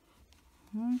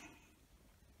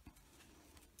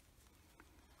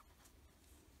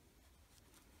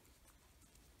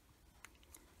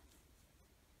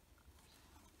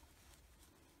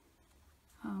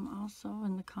 Also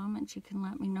in the comments you can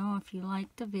let me know if you like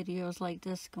the videos like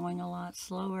this going a lot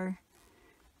slower.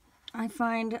 I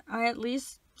find I at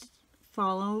least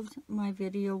followed my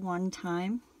video one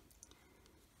time,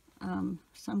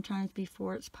 sometimes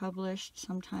before it's published,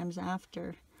 sometimes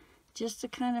after, just to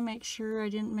kind of make sure I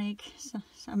didn't make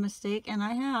a mistake, and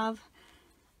I have.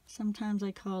 Sometimes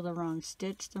I call the wrong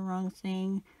stitch the wrong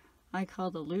thing. I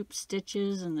call the loop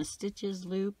stitches and the stitches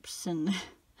loops, and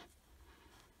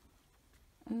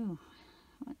oh,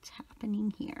 what's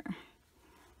happening here?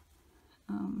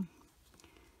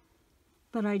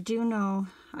 But I do know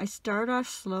I start off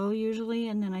slow usually,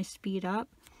 and then I speed up.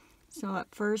 So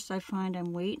at first I find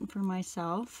I'm waiting for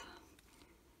myself,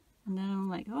 and then I'm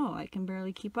like, oh, I can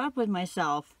barely keep up with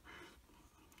myself,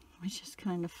 which is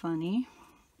kind of funny.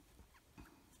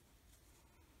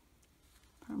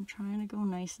 But I'm trying to go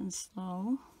nice and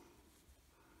slow.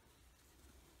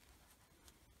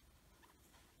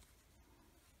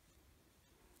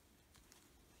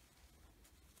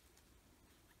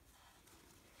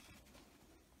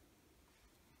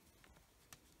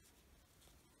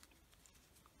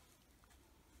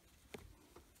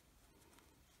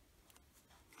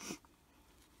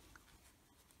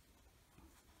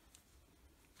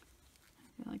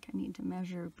 I feel like I need to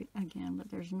measure again,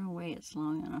 but there's no way it's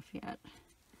long enough yet.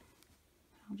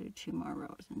 I'll do 2 more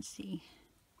rows and see.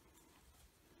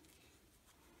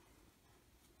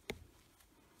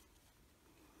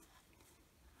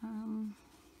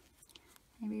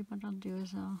 Maybe what I'll do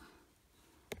is I'll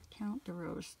count the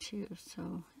rows too,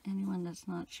 so anyone that's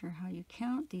not sure how you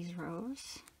count these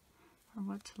rows or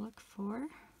what to look for.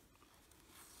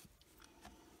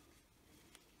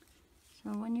 So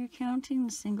when you're counting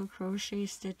the single crochet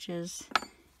stitches,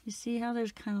 you see how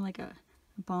there's kind of like a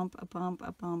bump, a bump,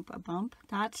 a bump, a bump?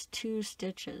 That's 2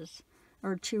 stitches,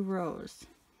 or 2 rows.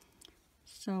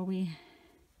 So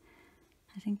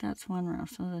I think that's 1 row.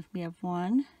 So we have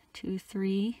 1, 2,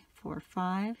 3, 4,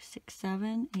 5, 6,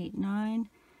 7, 8, 9,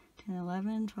 10,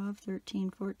 11, 12,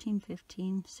 13, 14,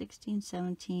 15, 16,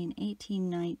 17, 18,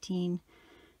 19,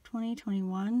 20,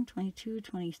 21, 22,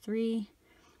 23,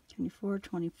 24,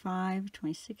 25,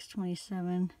 26,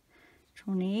 27,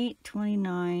 28,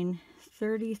 29,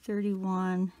 30,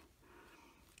 31,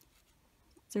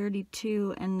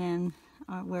 32, and then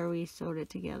where we sewed it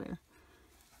together.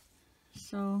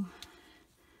 So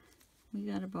we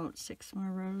got about 6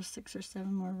 more rows, 6 or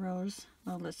 7 more rows.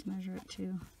 Well, let's measure it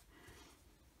too.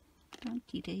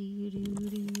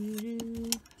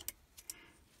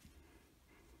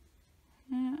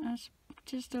 Yeah, that's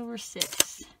just over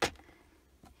 6.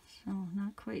 So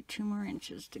not quite 2 more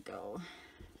inches to go.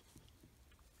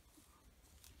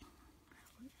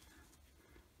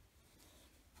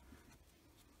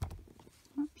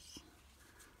 Oops.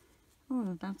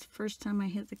 Oh, that's the first time I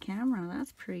hit the camera.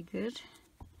 That's pretty good.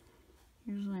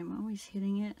 Usually I'm always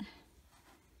hitting it.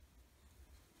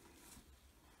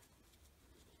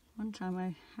 One time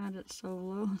I had it so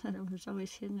low that I was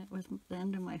always hitting it with the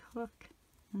end of my hook.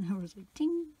 And there was a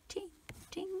ting, ting,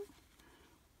 ting.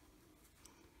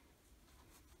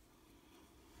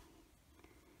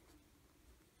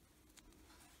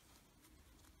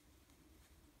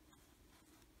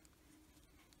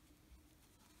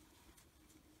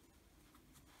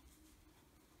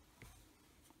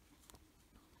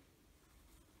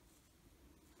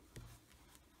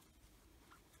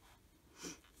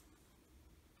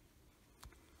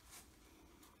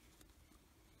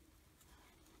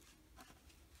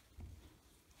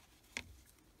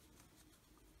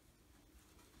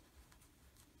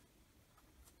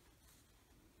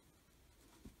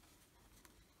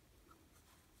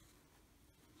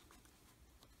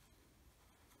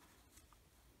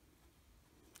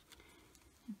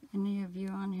 Any of you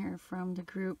on here from the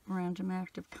group Random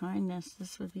Act of Kindness,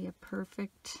 this would be a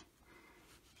perfect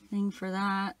thing for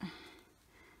that.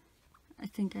 I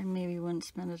think I maybe wouldn't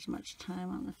spend as much time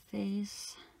on the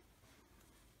face.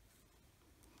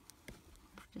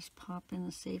 Just pop in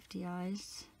the safety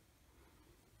eyes.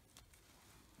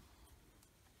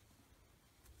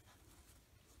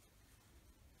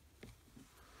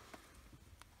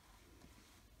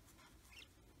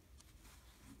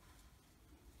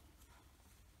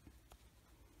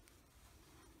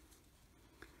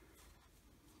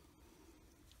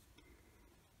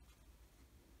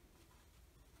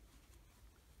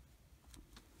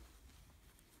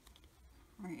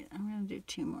 Alright, I'm going to do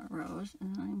 2 more rows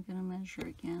and then I'm going to measure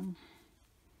again.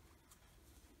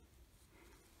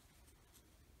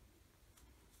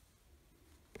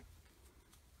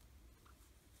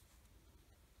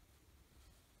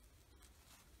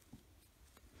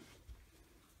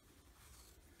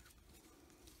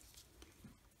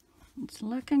 It's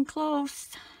looking close.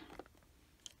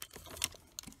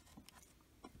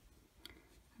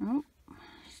 Oh,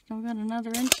 still got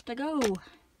another inch to go.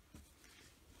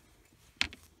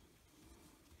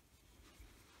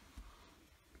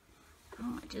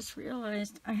 Oh, I just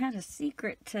realized I had a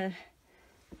secret to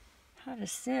how to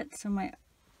sit so my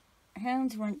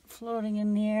hands weren't floating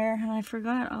in the air, and I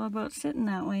forgot all about sitting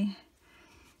that way.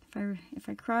 if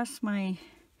I cross my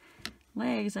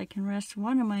legs, I can rest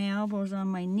one of my elbows on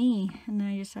my knee, and then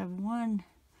I just have one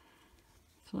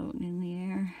floating in the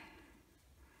air.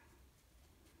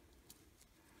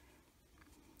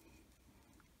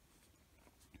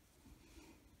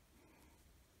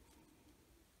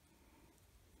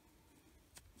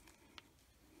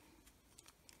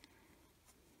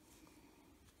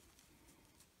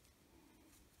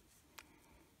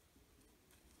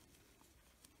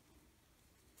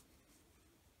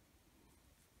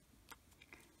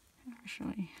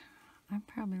 Actually, I'm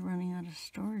probably running out of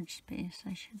storage space.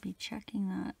 I should be checking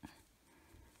that.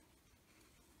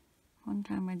 One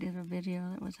time I did a video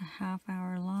that was a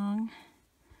half-hour long,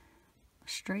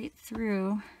 straight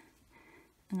through,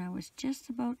 and I was just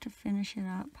about to finish it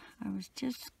up. I was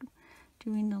just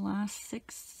doing the last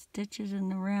 6 stitches in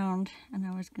the round, and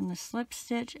I was going to slip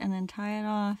stitch and then tie it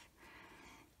off.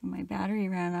 And my battery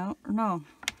ran out. Or no,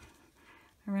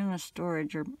 I ran out of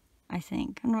storage, or I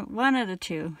think. One of the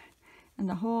two. And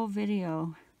the whole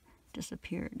video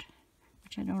disappeared,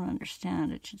 which I don't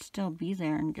understand. It should still be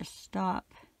there and just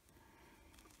stop.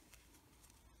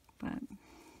 But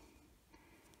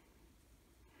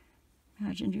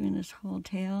imagine doing this whole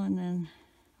tail and then,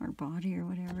 or body or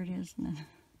whatever it is, and then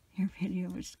your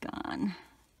video is gone.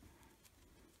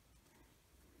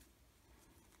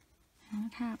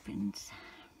 That happens.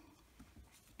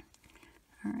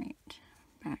 Alright,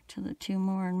 back to the 2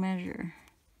 more and measure.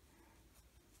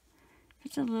 If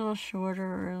it's a little shorter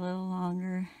or a little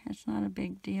longer, it's not a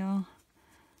big deal.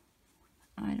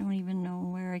 I don't even know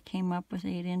where I came up with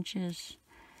 8 inches.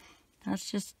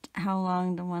 That's just how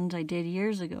long the ones I did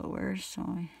years ago were, so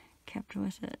I kept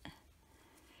with it.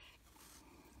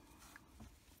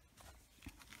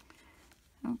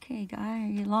 Okay, guy, are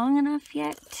you long enough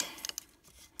yet?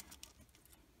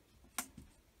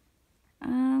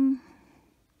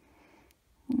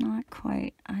 Not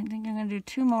quite. I think I'm going to do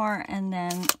 2 more and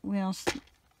then we'll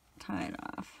tie it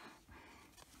off.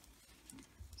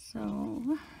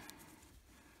 So,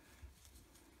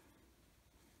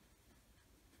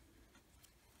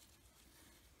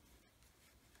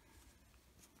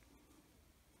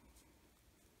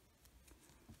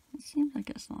 it seems like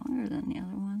it's longer than the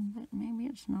other one, but maybe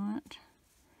it's not.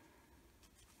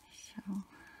 So,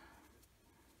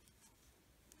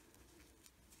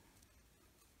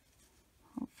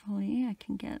 hopefully I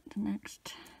can get the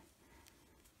next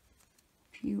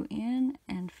few in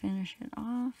and finish it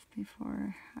off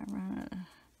before I run out of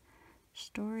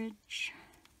storage.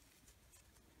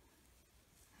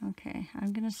 Okay,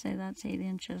 I'm going to say that's 8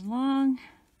 inches long.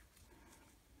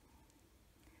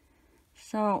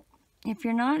 So, if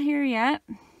you're not here yet,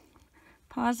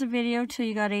 pause the video till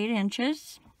you got 8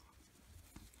 inches.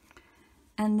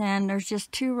 And then there's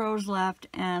just 2 rows left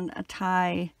and a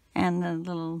tie and the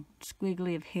little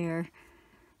squiggly of hair.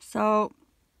 So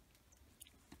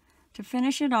to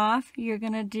finish it off, you're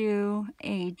going to do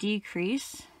a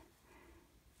decrease,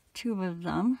 2 of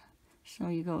them. So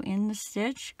you go in the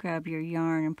stitch, grab your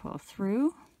yarn and pull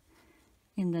through.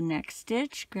 In the next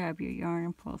stitch, grab your yarn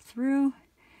and pull through.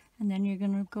 And then you're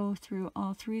going to go through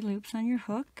all 3 loops on your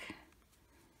hook.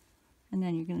 And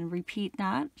then you're going to repeat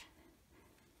that.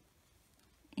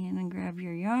 In and grab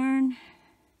your yarn.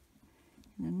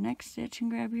 In the next stitch and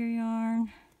grab your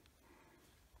yarn.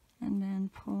 And then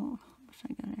pull. Oops,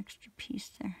 I got an extra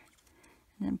piece there.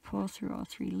 And then pull through all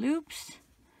 3 loops.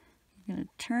 You're going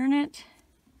to turn it.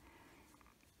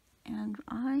 And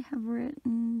I have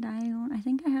written down, I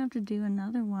think I have to do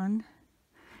another one.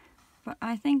 But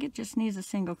I think it just needs a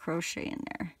single crochet in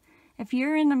there. If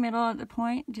you're in the middle at the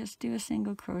point, just do a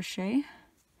single crochet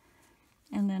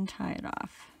and then tie it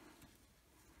off.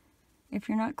 If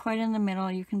you're not quite in the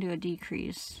middle, you can do a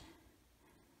decrease.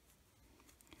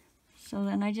 So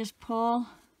then I just pull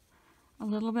a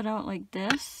little bit out like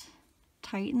this,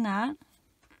 tighten that,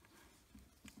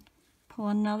 pull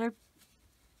another,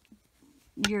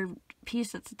 your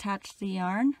piece that's attached to the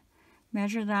yarn,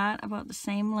 measure that about the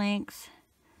same length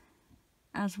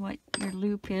as what your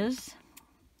loop is,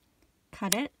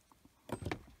 cut it,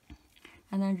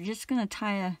 and then you're just going to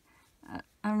tie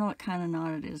I don't know what kind of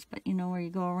knot it is, but you know where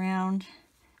you go around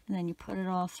and then you put it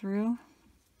all through.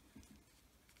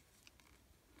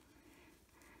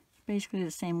 It's basically the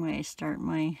same way I start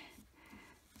my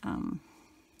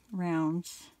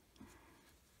rounds.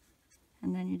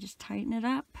 And then you just tighten it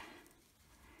up,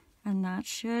 and that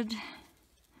should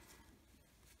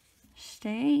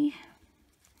stay.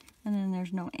 And then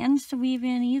there's no ends to weave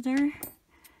in either.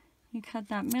 You cut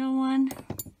that middle one.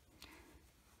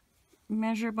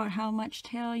 Measure about how much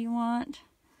tail you want.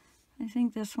 I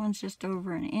think this one's just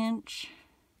over 1 inch.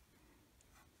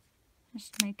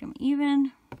 Just make them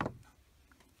even.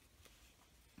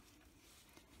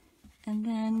 And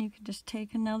then you can just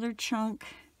take another chunk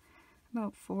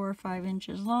about 4 or 5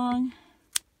 inches long.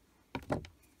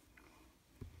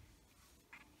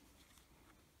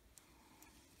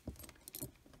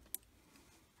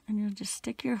 And you'll just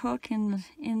stick your hook in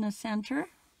the center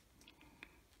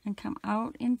and come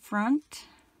out in front.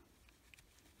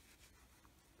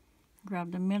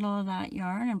 Grab the middle of that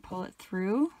yarn and pull it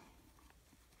through.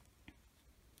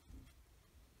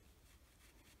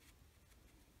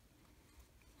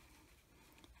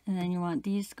 And then you want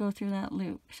these to go through that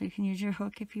loop. So you can use your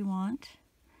hook if you want.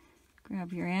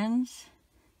 Grab your ends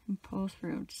and pull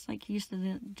through, just like you used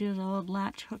to do the old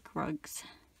latch hook rugs.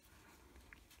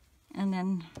 And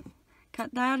then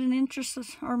cut that an inch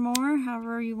or more,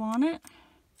 however you want it.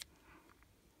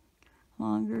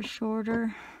 Longer,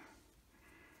 shorter.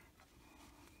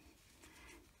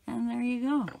 And there you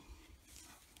go.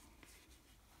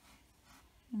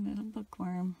 A little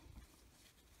bookworm.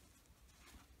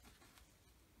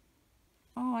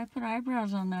 Oh, I put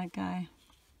eyebrows on that guy.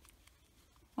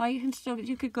 Well,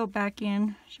 you could go back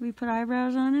in. Should we put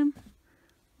eyebrows on him?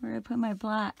 Where did I put my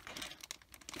black?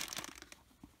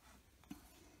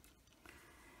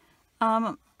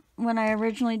 When I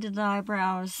originally did the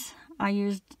eyebrows,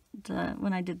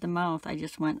 when I did the mouth, I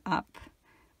just went up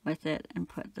with it and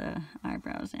put the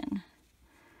eyebrows in.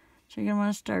 So you're going to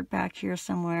want to start back here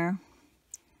somewhere.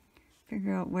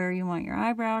 Figure out where you want your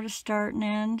eyebrow to start and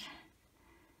end.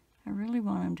 I really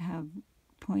want him to have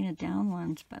pointed down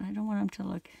ones, but I don't want him to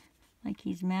look like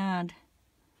he's mad.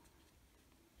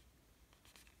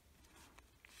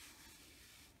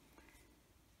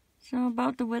 So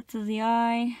about the width of the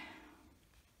eye.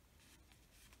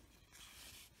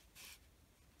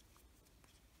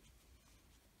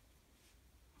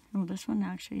 Oh, this one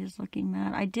actually is looking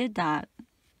mad. I did that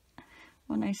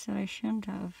when I said I shouldn't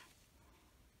have.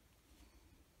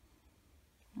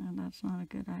 No, that's not a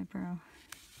good eyebrow.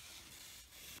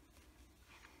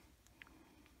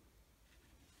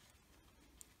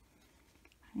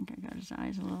 I think I got his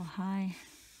eyes a little high.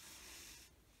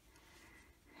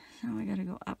 So I gotta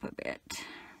go up a bit.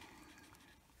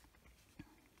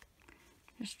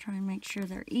 Just try and make sure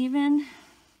they're even.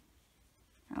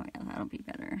 Oh yeah, that'll be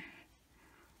better.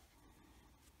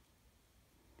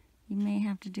 You may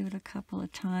have to do it a couple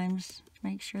of times to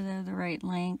make sure they're the right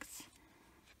length.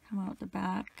 Come out the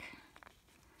back.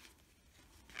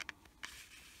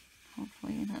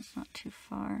 Hopefully that's not too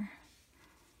far.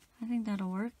 I think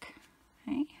that'll work.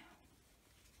 Hey?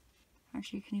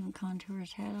 Actually, you can even contour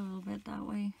his head a little bit that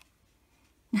way.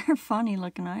 They're funny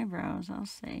looking eyebrows, I'll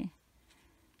say.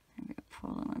 Maybe I'll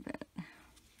pull them a bit.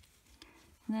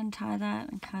 And then tie that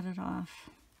and cut it off.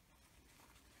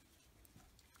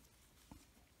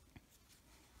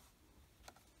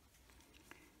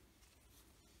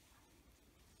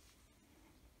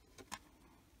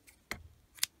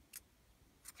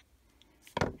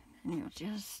 And you'll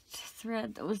just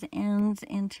thread those ends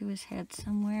into his head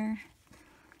somewhere.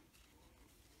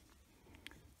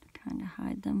 To kind of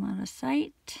hide them out of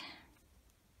sight.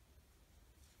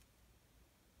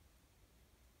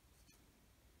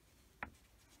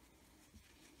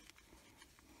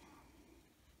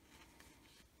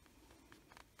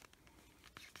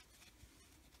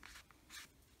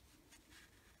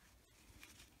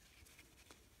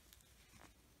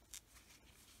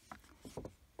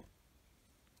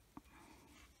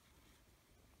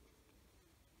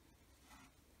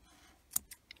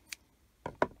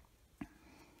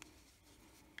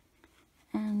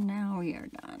 And now we are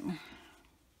done.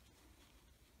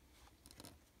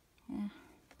 Yeah.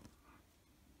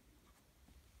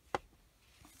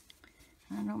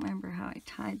 I don't remember how I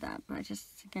tied that, but I just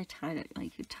think I tied it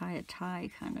like you tie a tie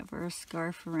kind of, or a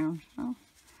scarf around. Oh.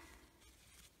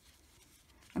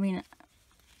 I mean,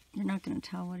 you're not going to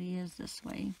tell what he is this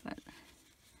way, but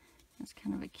that's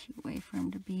kind of a cute way for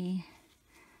him to be.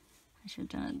 I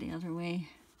should have done it the other way.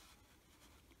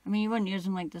 I mean, you wouldn't use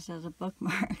him like this as a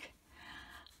bookmark.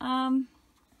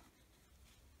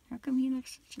 How come he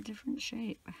looks such a different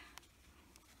shape?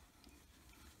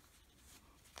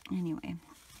 Anyway.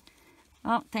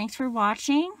 Well, thanks for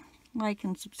watching. Like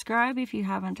and subscribe if you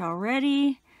haven't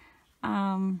already.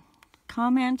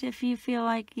 Comment if you feel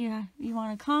like you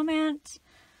want to comment.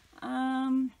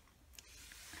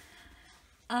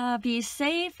 Be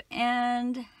safe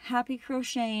and happy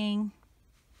crocheting.